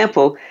 For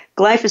example,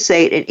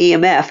 glyphosate and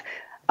EMF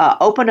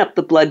open up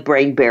the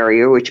blood-brain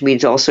barrier, which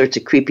means all sorts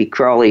of creepy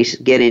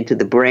crawlies get into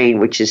the brain,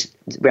 which is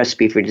a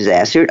recipe for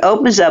disaster. It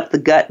opens up the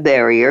gut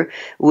barrier,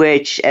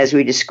 which, as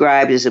we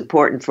described, is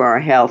important for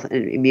our health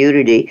and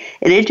immunity.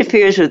 It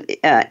interferes with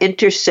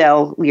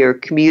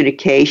intercellular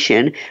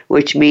communication,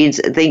 which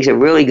means things are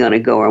really going to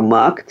go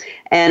amok.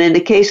 And in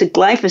the case of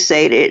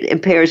glyphosate, it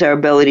impairs our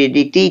ability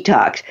to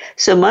detox.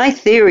 So my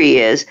theory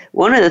is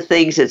one of the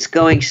things that's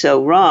going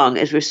so wrong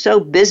is we're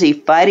so busy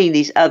fighting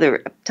these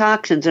other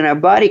toxins, and our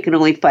body can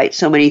only fight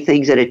so many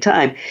things at a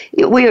time.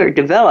 We are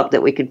developed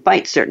that we can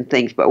fight certain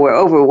things, but we're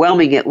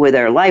overwhelming it with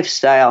our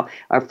lifestyle,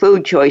 our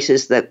food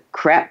choices, the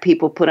crap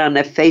people put on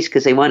their face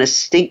because they want to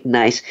stink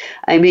nice.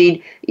 I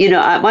mean,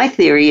 my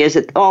theory is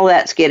that all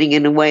that's getting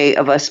in the way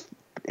of us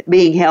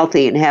being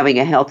healthy and having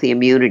a healthy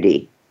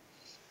immunity.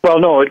 Well,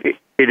 no, it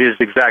is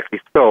exactly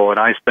so. And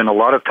I spend a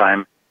lot of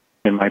time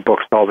in my book,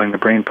 Solving the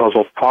Brain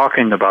Puzzle,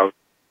 talking about,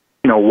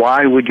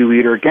 why would you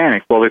eat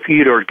organic? Well, if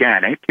you eat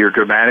organic, you're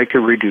dramatically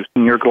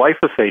reducing your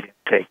glyphosate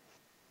intake.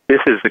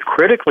 This is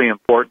critically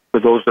important for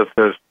those of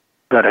us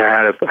that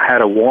have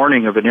had a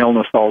warning of an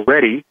illness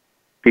already,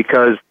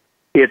 because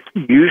it's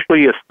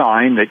usually a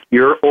sign that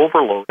you're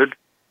overloaded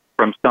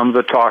from some of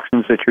the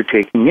toxins that you're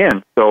taking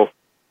in. So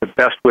the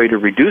best way to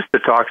reduce the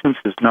toxins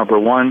is, number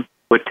one,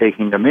 quit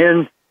taking them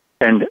in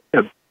and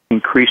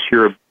increase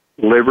your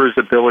liver's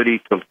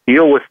ability to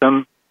deal with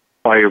them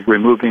by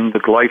removing the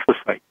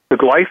glyphosate. The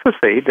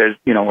glyphosate, as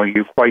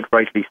you quite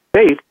rightly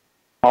state,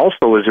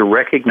 also is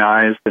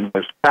recognized and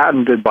was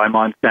patented by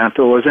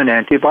Monsanto as an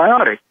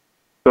antibiotic.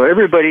 So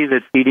everybody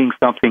that's eating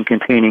something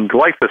containing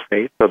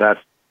glyphosate, so that's,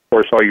 of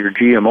course, all your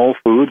GMO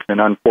foods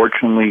and,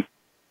 unfortunately,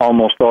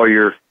 almost all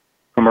your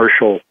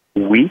commercial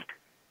wheat,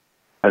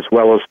 as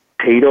well as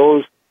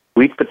potatoes,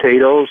 sweet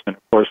potatoes, and,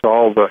 of course,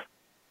 all the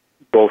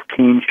both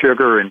cane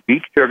sugar and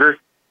beet sugar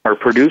are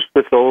produced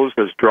with those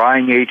as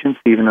drying agents,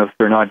 even if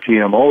they're not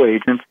GMO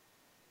agents.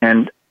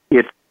 And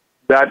it's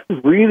that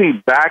really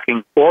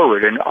backing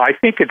forward, and I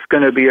think it's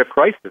going to be a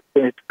crisis.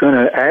 It's going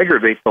to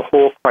aggravate the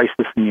whole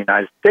crisis in the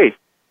United States.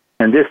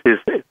 And this is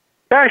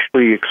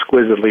especially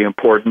exquisitely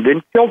important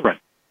in children,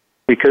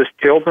 because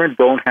children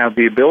don't have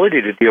the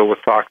ability to deal with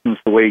toxins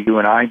the way you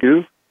and I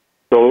do,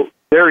 so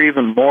they're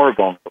even more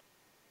vulnerable.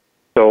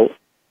 So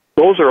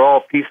those are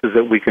all pieces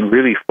that we can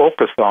really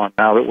focus on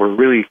now that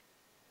we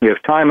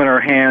have time in our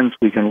hands.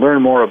 We can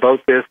learn more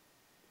about this.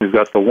 We've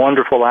got the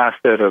wonderful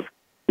asset of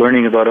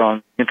learning about it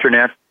on the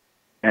internet.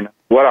 And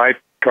what I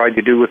tried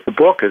to do with the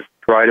book is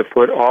try to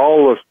put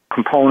all the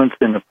components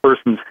in the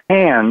person's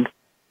hand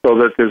so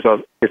that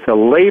it's a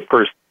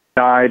layperson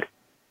guide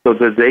so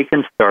that they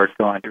can start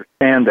to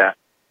understand that.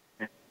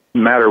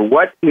 No matter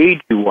what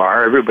age you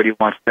are, everybody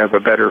wants to have a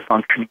better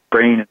functioning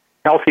brain and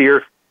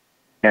healthier.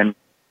 And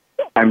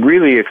I'm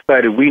really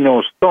excited. We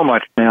know so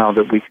much now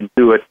that we can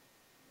do it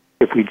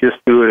if we just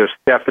do it a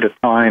step at a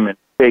time and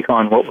take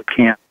on what we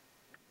can.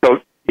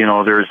 So,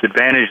 there's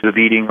advantages of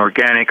eating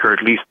organic, or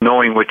at least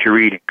knowing what you're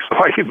eating. So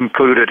I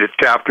included a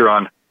chapter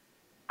on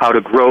how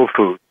to grow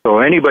food. So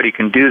anybody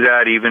can do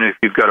that, even if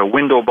you've got a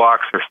window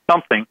box or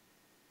something,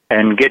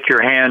 and get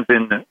your hands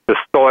in the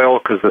soil,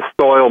 because the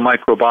soil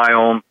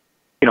microbiome,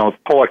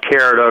 pull a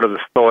carrot out of the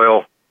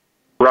soil,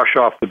 brush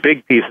off the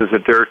big pieces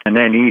of dirt, and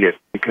then eat it,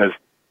 because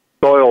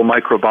soil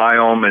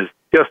microbiome is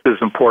just as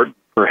important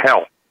for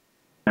health.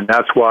 And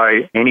that's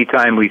why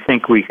anytime we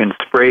think we can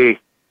spray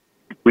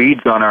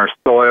weeds on our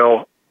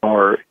soil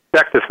or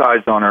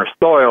insecticides on our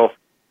soil,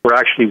 we're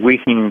actually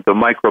weakening the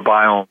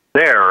microbiome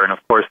there. And, of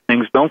course,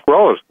 things don't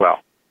grow as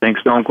well. Things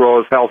don't grow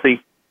as healthy.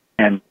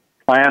 And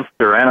plants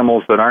or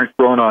animals that aren't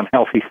grown on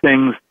healthy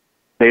things,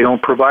 they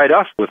don't provide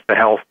us with the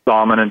health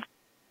dominance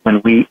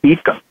when we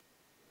eat them.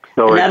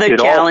 So it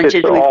all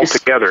fits all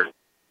together.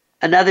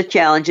 Another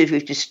challenge is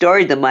we've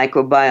destroyed the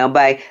microbiome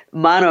by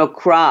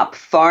monocrop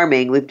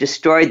farming. We've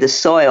destroyed the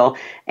soil.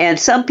 And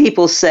some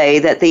people say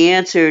that the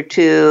answer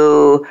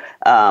to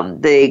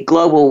the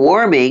global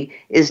warming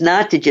is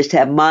not to just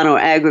have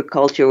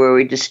mono-agriculture where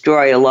we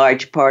destroy a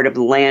large part of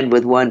the land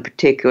with one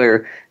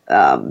particular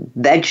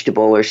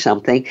vegetable or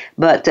something,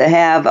 but to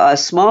have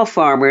small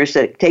farmers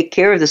that take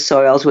care of the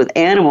soils with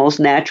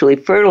animals naturally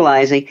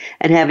fertilizing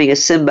and having a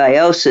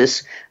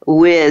symbiosis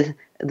with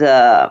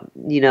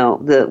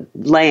the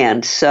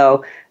land.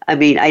 So,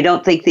 I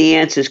don't think the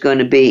answer is going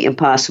to be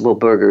Impossible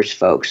Burgers,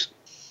 folks.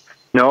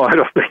 No, I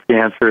don't think the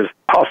answer is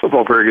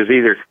Impossible Burgers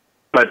either.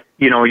 But,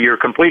 you're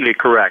completely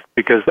correct,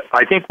 because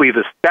I think we've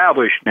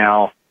established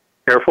now,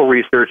 careful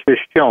research has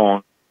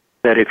shown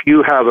that if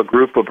you have a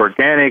group of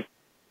organic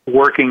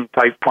working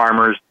type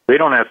farmers, they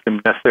don't have to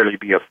necessarily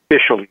be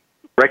officially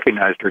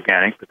recognized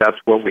organic, but that's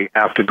what we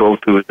have to go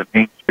to as a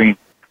mainstream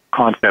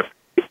concept,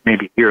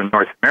 maybe here in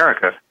North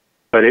America.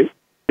 But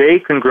they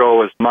can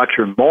grow as much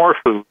or more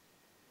food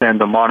than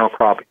the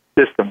monocropping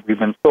system. We've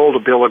been sold a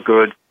bill of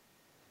goods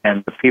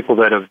and the people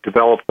that have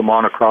developed the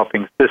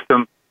monocropping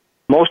system,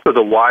 most of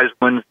the wise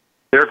ones,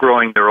 they're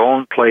growing their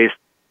own place,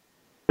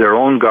 their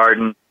own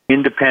garden,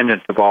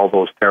 independent of all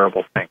those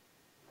terrible things.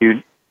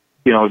 You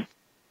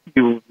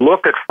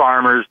look at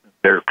farmers,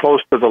 they're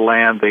close to the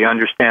land, they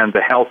understand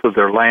the health of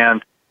their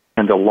land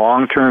and the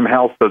long-term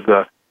health of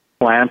the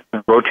plants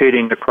and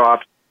rotating the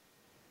crops.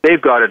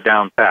 They've got it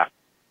down pat.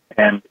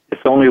 And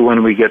it's only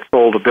when we get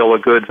sold a bill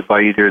of goods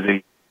by either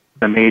the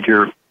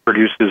major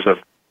producers of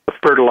the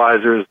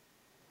fertilizers,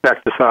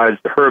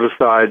 pesticides, the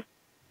herbicides,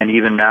 and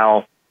even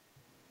now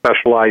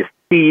specialized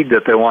seed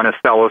that they want to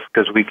sell us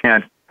because we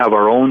can't have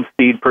our own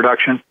seed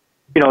production.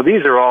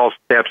 These are all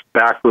steps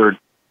backward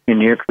in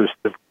the interest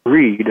of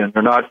greed, and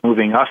they're not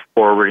moving us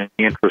forward in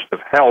the interest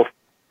of health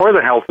or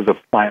the health of the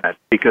planet,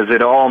 because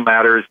it all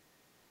matters.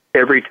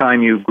 Every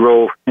time you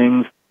grow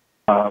things,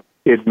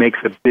 it makes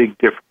a big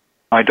difference.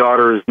 My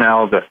daughter is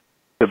now the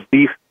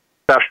beef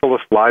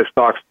specialist,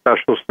 livestock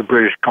specialist of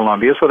British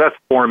Columbia, so that's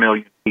 4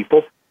 million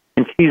people,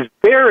 and she's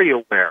very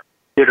aware.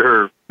 Did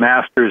her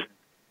master's in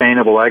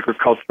sustainable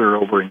agriculture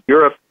over in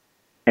Europe,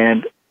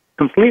 and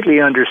completely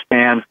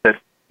understands that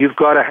you've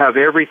got to have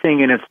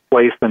everything in its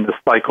place and the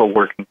cycle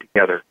working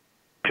together.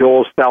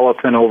 Joel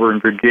Salatin over in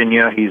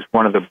Virginia, he's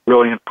one of the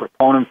brilliant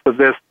proponents of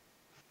this.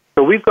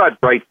 So we've got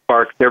bright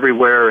sparks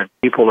everywhere, and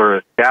people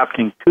are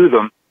adapting to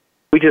them.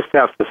 We just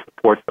have to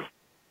support them.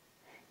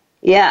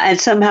 Yeah, and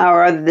somehow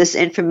or other, this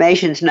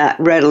information's not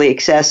readily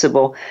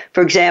accessible.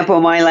 For example,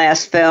 my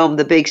last film,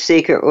 The Big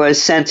Secret,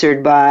 was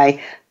censored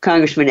by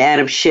Congressman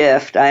Adam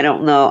Schiff. I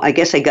don't know. I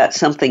guess I got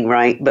something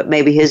right, but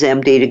maybe his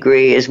MD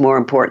degree is more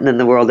important than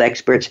the world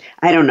experts.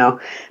 I don't know.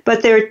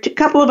 But there are a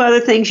couple of other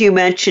things you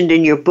mentioned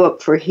in your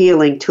book for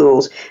healing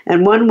tools,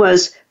 and one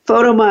was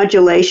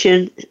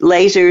photomodulation,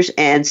 lasers,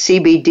 and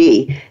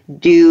CBD.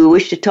 Do you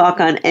wish to talk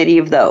on any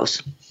of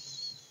those?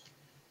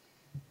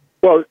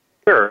 Well,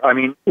 sure. I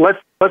mean,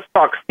 let's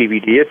talk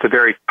CBD. It's a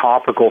very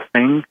topical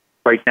thing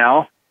right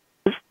now.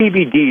 The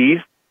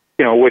CBDs,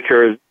 which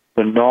are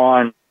the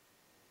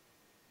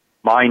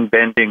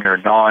non-mind-bending or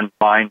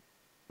non-mind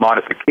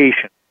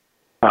modification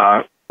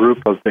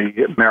group of the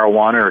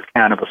marijuana or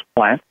cannabis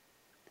plant,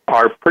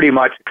 are pretty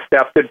much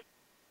accepted.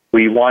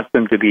 We want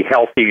them to be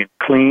healthy and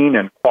clean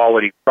and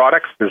quality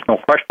products. There's no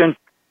question.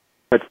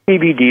 But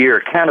CBD or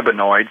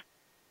cannabinoids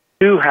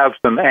do have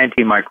some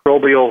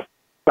antimicrobial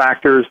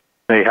factors.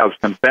 They have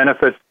some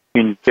benefits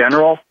in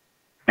general,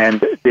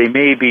 and they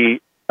may be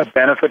a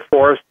benefit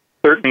for us,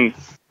 certainly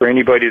for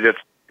anybody that's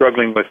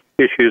struggling with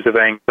issues of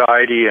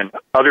anxiety and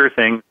other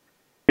things,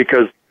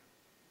 because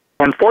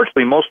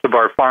unfortunately most of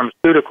our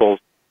pharmaceuticals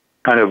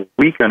kind of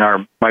weaken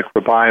our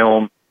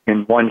microbiome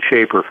in one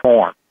shape or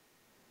form.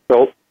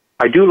 So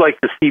I do like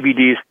the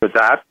CBDs for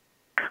that.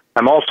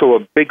 I'm also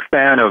a big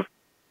fan of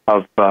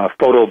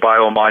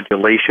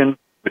photobiomodulation,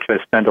 which I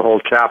spent a whole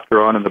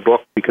chapter on in the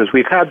book, because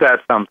we've had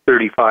that some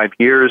 35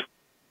 years,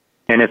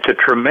 and it's a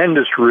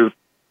tremendous route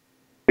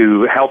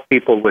to help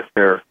people with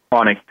their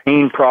chronic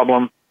pain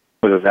problem,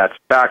 whether that's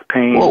back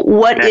pain. Well,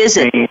 what is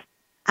it?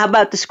 How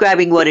about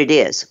describing what it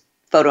is?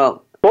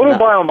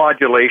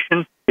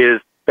 Photobiomodulation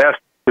is best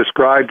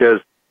described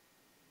as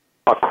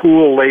a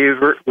cool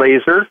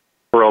laser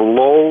or a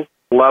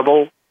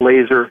low-level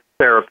laser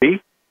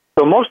therapy.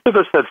 So most of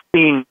us have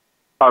seen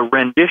a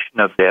rendition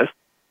of this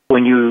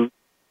when you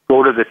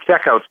go to the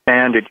checkout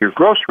stand at your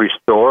grocery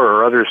store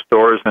or other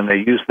stores and they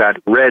use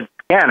that red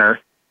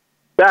scanner.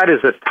 That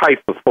is a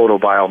type of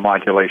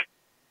photobiomodulation.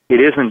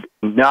 It isn't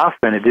enough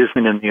and it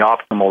isn't in the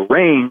optimal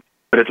range,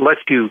 but it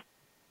lets you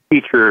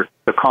feature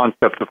the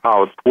concept of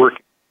how it's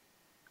working.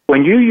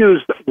 When you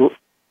use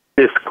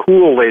this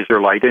cool laser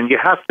light, and you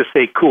have to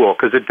say cool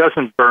because it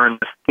doesn't burn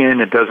the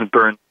skin, it doesn't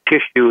burn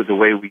tissue the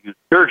way we use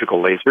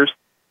surgical lasers,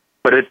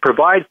 but it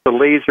provides the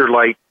laser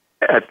light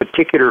at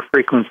particular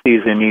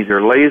frequencies in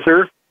either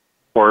laser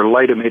or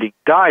light-emitting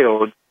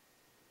diodes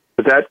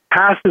that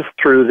passes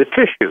through the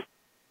tissue.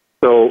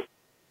 So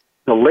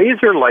the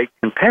laser light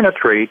can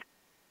penetrate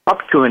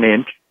up to an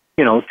inch,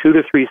 2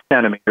 to 3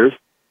 centimeters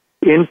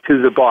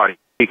into the body,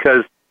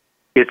 because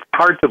it's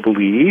hard to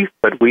believe,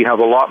 but we have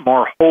a lot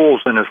more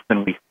holes in us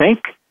than we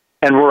think,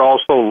 and we're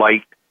also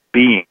light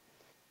beings.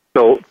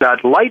 So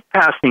that light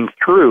passing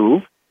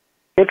through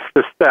hits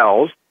the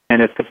cells,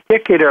 and it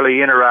particularly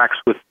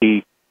interacts with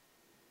the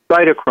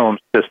cytochrome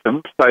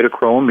system,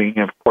 cytochrome being,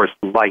 of course,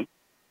 light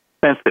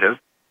sensitive,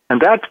 and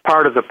that's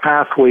part of the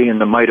pathway in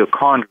the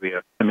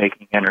mitochondria to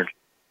making energy.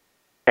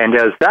 And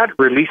as that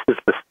releases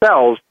the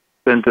cells,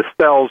 then the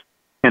cells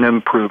can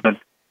improve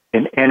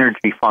in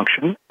energy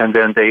function, and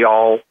then they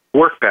all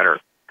work better.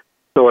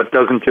 So it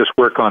doesn't just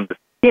work on the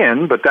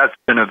skin, but that's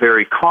been a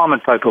very common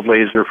type of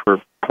laser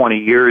for 20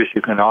 years.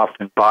 You can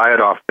often buy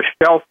it off the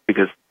shelf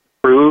because it's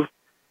approved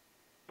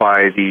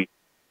by the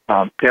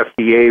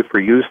FDA for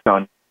use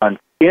on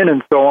skin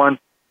and so on.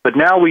 But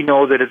now we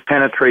know that it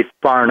penetrates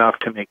far enough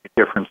to make a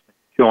difference in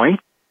the joint.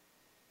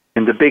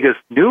 And the biggest,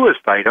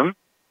 newest item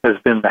has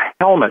been the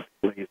helmet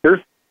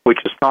laser, which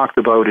is talked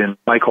about in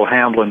Michael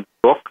Hamblin's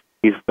book.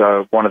 He's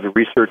one of the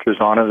researchers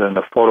on it and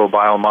the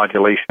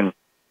photobiomodulation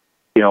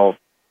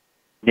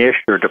niche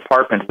or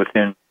department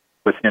within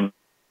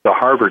the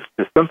Harvard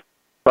system,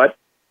 but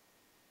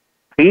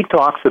he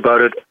talks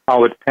about it,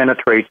 how it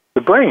penetrates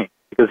the brain,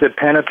 because it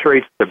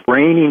penetrates the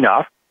brain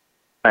enough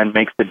and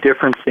makes a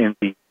difference in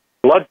the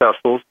blood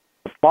vessels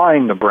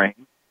supplying the brain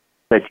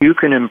that you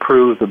can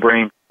improve the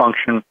brain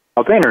function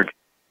of energy.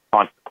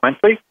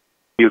 Consequently,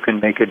 you can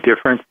make a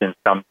difference in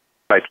some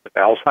types of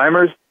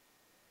Alzheimer's,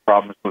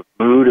 problems with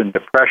mood and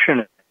depression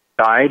and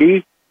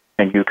anxiety,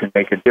 and you can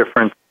make a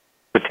difference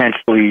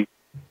potentially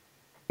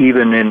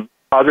even in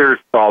other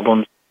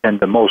problems. And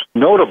the most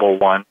notable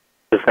one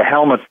is the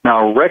helmet's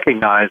now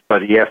recognized by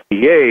the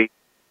FDA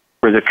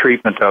for the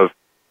treatment of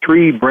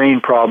 3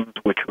 brain problems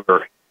which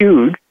are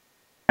huge,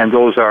 and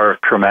those are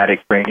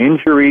traumatic brain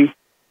injury,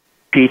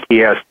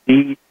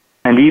 PTSD,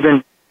 and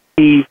even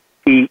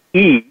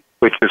CTE,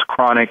 which is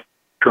chronic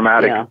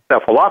traumatic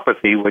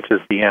encephalopathy, which is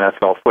the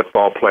NFL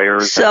football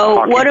players.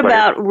 So what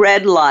about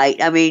red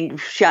light? I mean,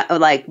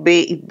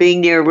 being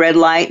near red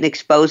light and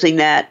exposing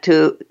that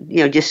to,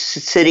 just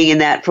sitting in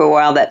that for a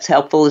while, that's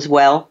helpful as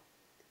well?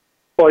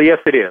 Well, yes,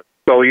 it is.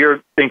 So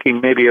you're thinking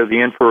maybe of the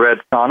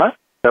infrared sauna?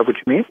 Is that what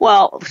you mean?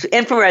 Well,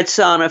 infrared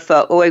sauna,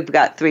 we've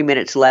got 3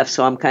 minutes left,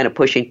 so I'm kind of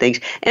pushing things.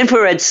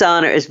 Infrared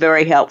sauna is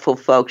very helpful,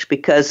 folks,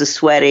 because the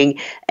sweating,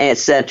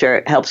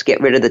 etc., helps get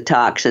rid of the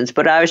toxins.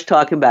 But I was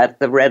talking about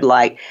the red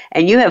light,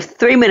 and you have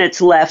 3 minutes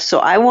left, so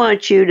I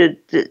want you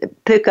to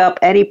pick up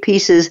any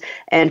pieces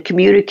and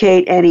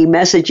communicate any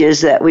messages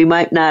that we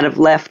might not have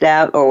left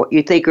out or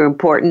you think are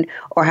important,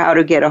 or how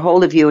to get a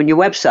hold of you and your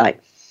website.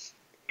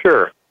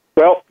 Sure.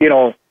 Well,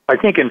 I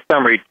think in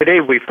summary,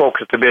 today we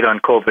focused a bit on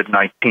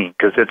COVID-19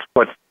 because it's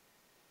what's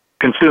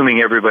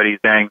consuming everybody's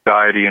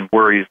anxiety and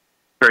worries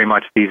very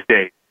much these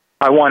days.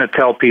 I want to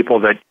tell people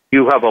that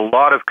you have a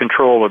lot of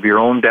control of your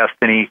own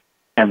destiny,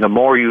 and the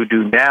more you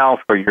do now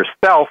for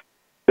yourself,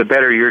 the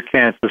better your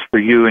chances for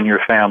you and your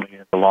family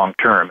in the long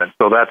term. And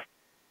so that's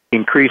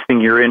increasing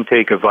your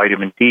intake of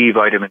vitamin D,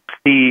 vitamin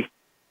C,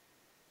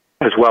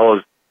 as well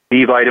as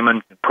B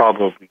vitamins and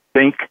probably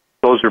zinc.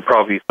 Those are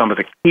probably some of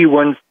the key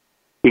ones.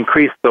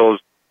 Increase those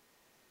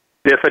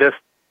bifidus,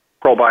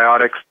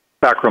 probiotics,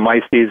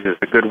 Saccharomyces is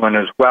a good one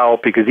as well,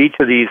 because each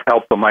of these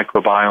help the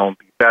microbiome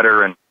be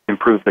better and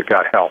improve the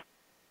gut health.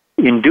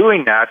 In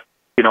doing that,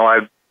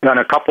 I've done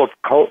a couple of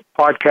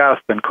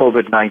podcasts on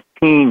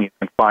COVID-19. You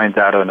can find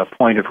that on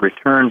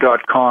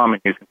apointofreturn.com,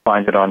 and you can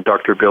find it on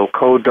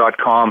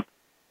drbillcode.com.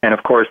 And,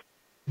 of course,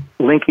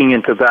 linking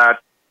into that,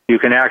 you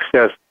can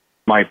access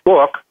my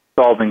book,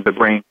 Solving the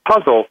Brain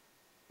Puzzle,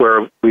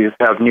 where we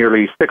have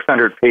nearly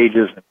 600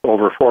 pages and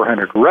over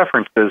 400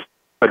 references,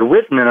 but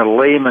written in a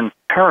layman's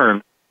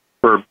terms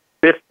for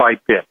bit by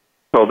bit.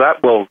 So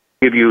that will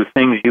give you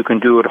things you can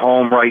do at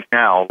home right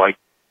now, like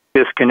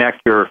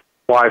disconnect your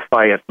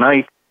Wi-Fi at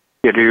night,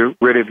 get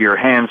rid of your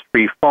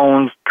hands-free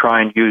phones,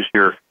 try and use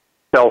your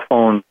cell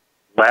phone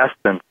less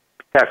and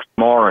text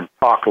more and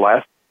talk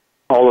less.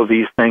 All of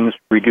these things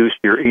reduce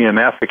your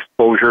EMF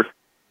exposure.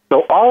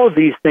 So all of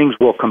these things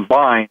will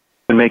combine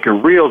to make a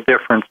real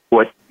difference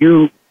what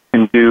you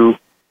can do.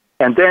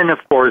 And then, of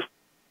course,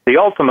 the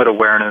ultimate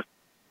awareness,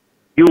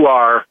 you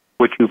are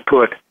what you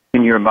put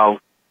in your mouth,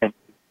 and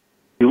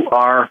you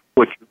are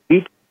what you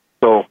eat.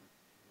 So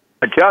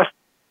adjust,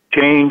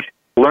 change,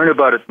 learn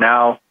about it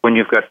now when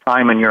you've got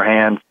time in your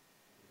hands,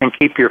 and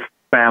keep your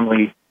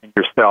family and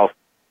yourself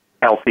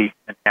healthy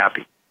and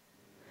happy.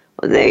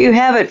 Well, there you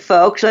have it,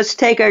 folks. Let's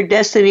take our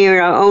destiny in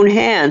our own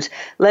hands.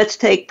 Let's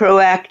take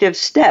proactive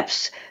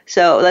steps.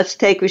 So let's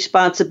take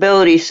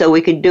responsibility so we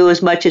can do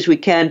as much as we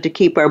can to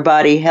keep our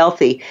body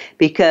healthy.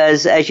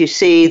 Because as you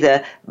see,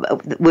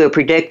 we're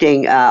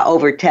predicting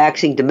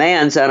overtaxing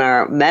demands on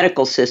our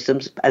medical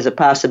systems as a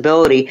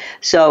possibility.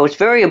 So it's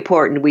very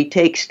important we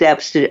take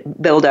steps to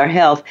build our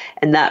health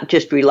and not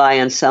just rely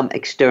on some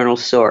external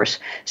source.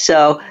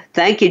 So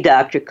thank you,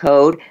 Dr.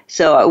 Code.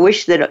 So I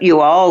wish that you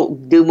all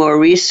do more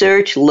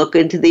research, look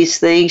into these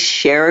things,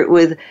 share it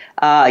with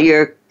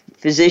your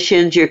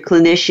physicians, your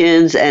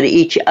clinicians, and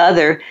each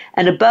other.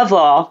 And above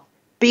all,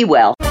 be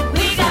well. We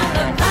got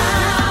the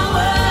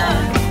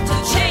power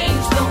to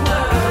change the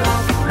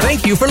world.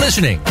 Thank you for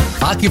listening.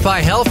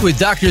 Occupy Health with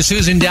Dr.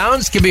 Susan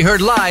Downs can be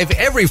heard live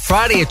every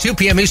Friday at 2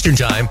 p.m. Eastern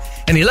Time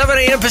and 11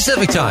 a.m.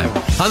 Pacific Time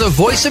on the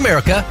Voice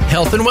America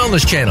Health and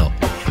Wellness Channel.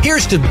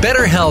 Here's to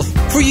better health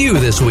for you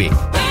this week.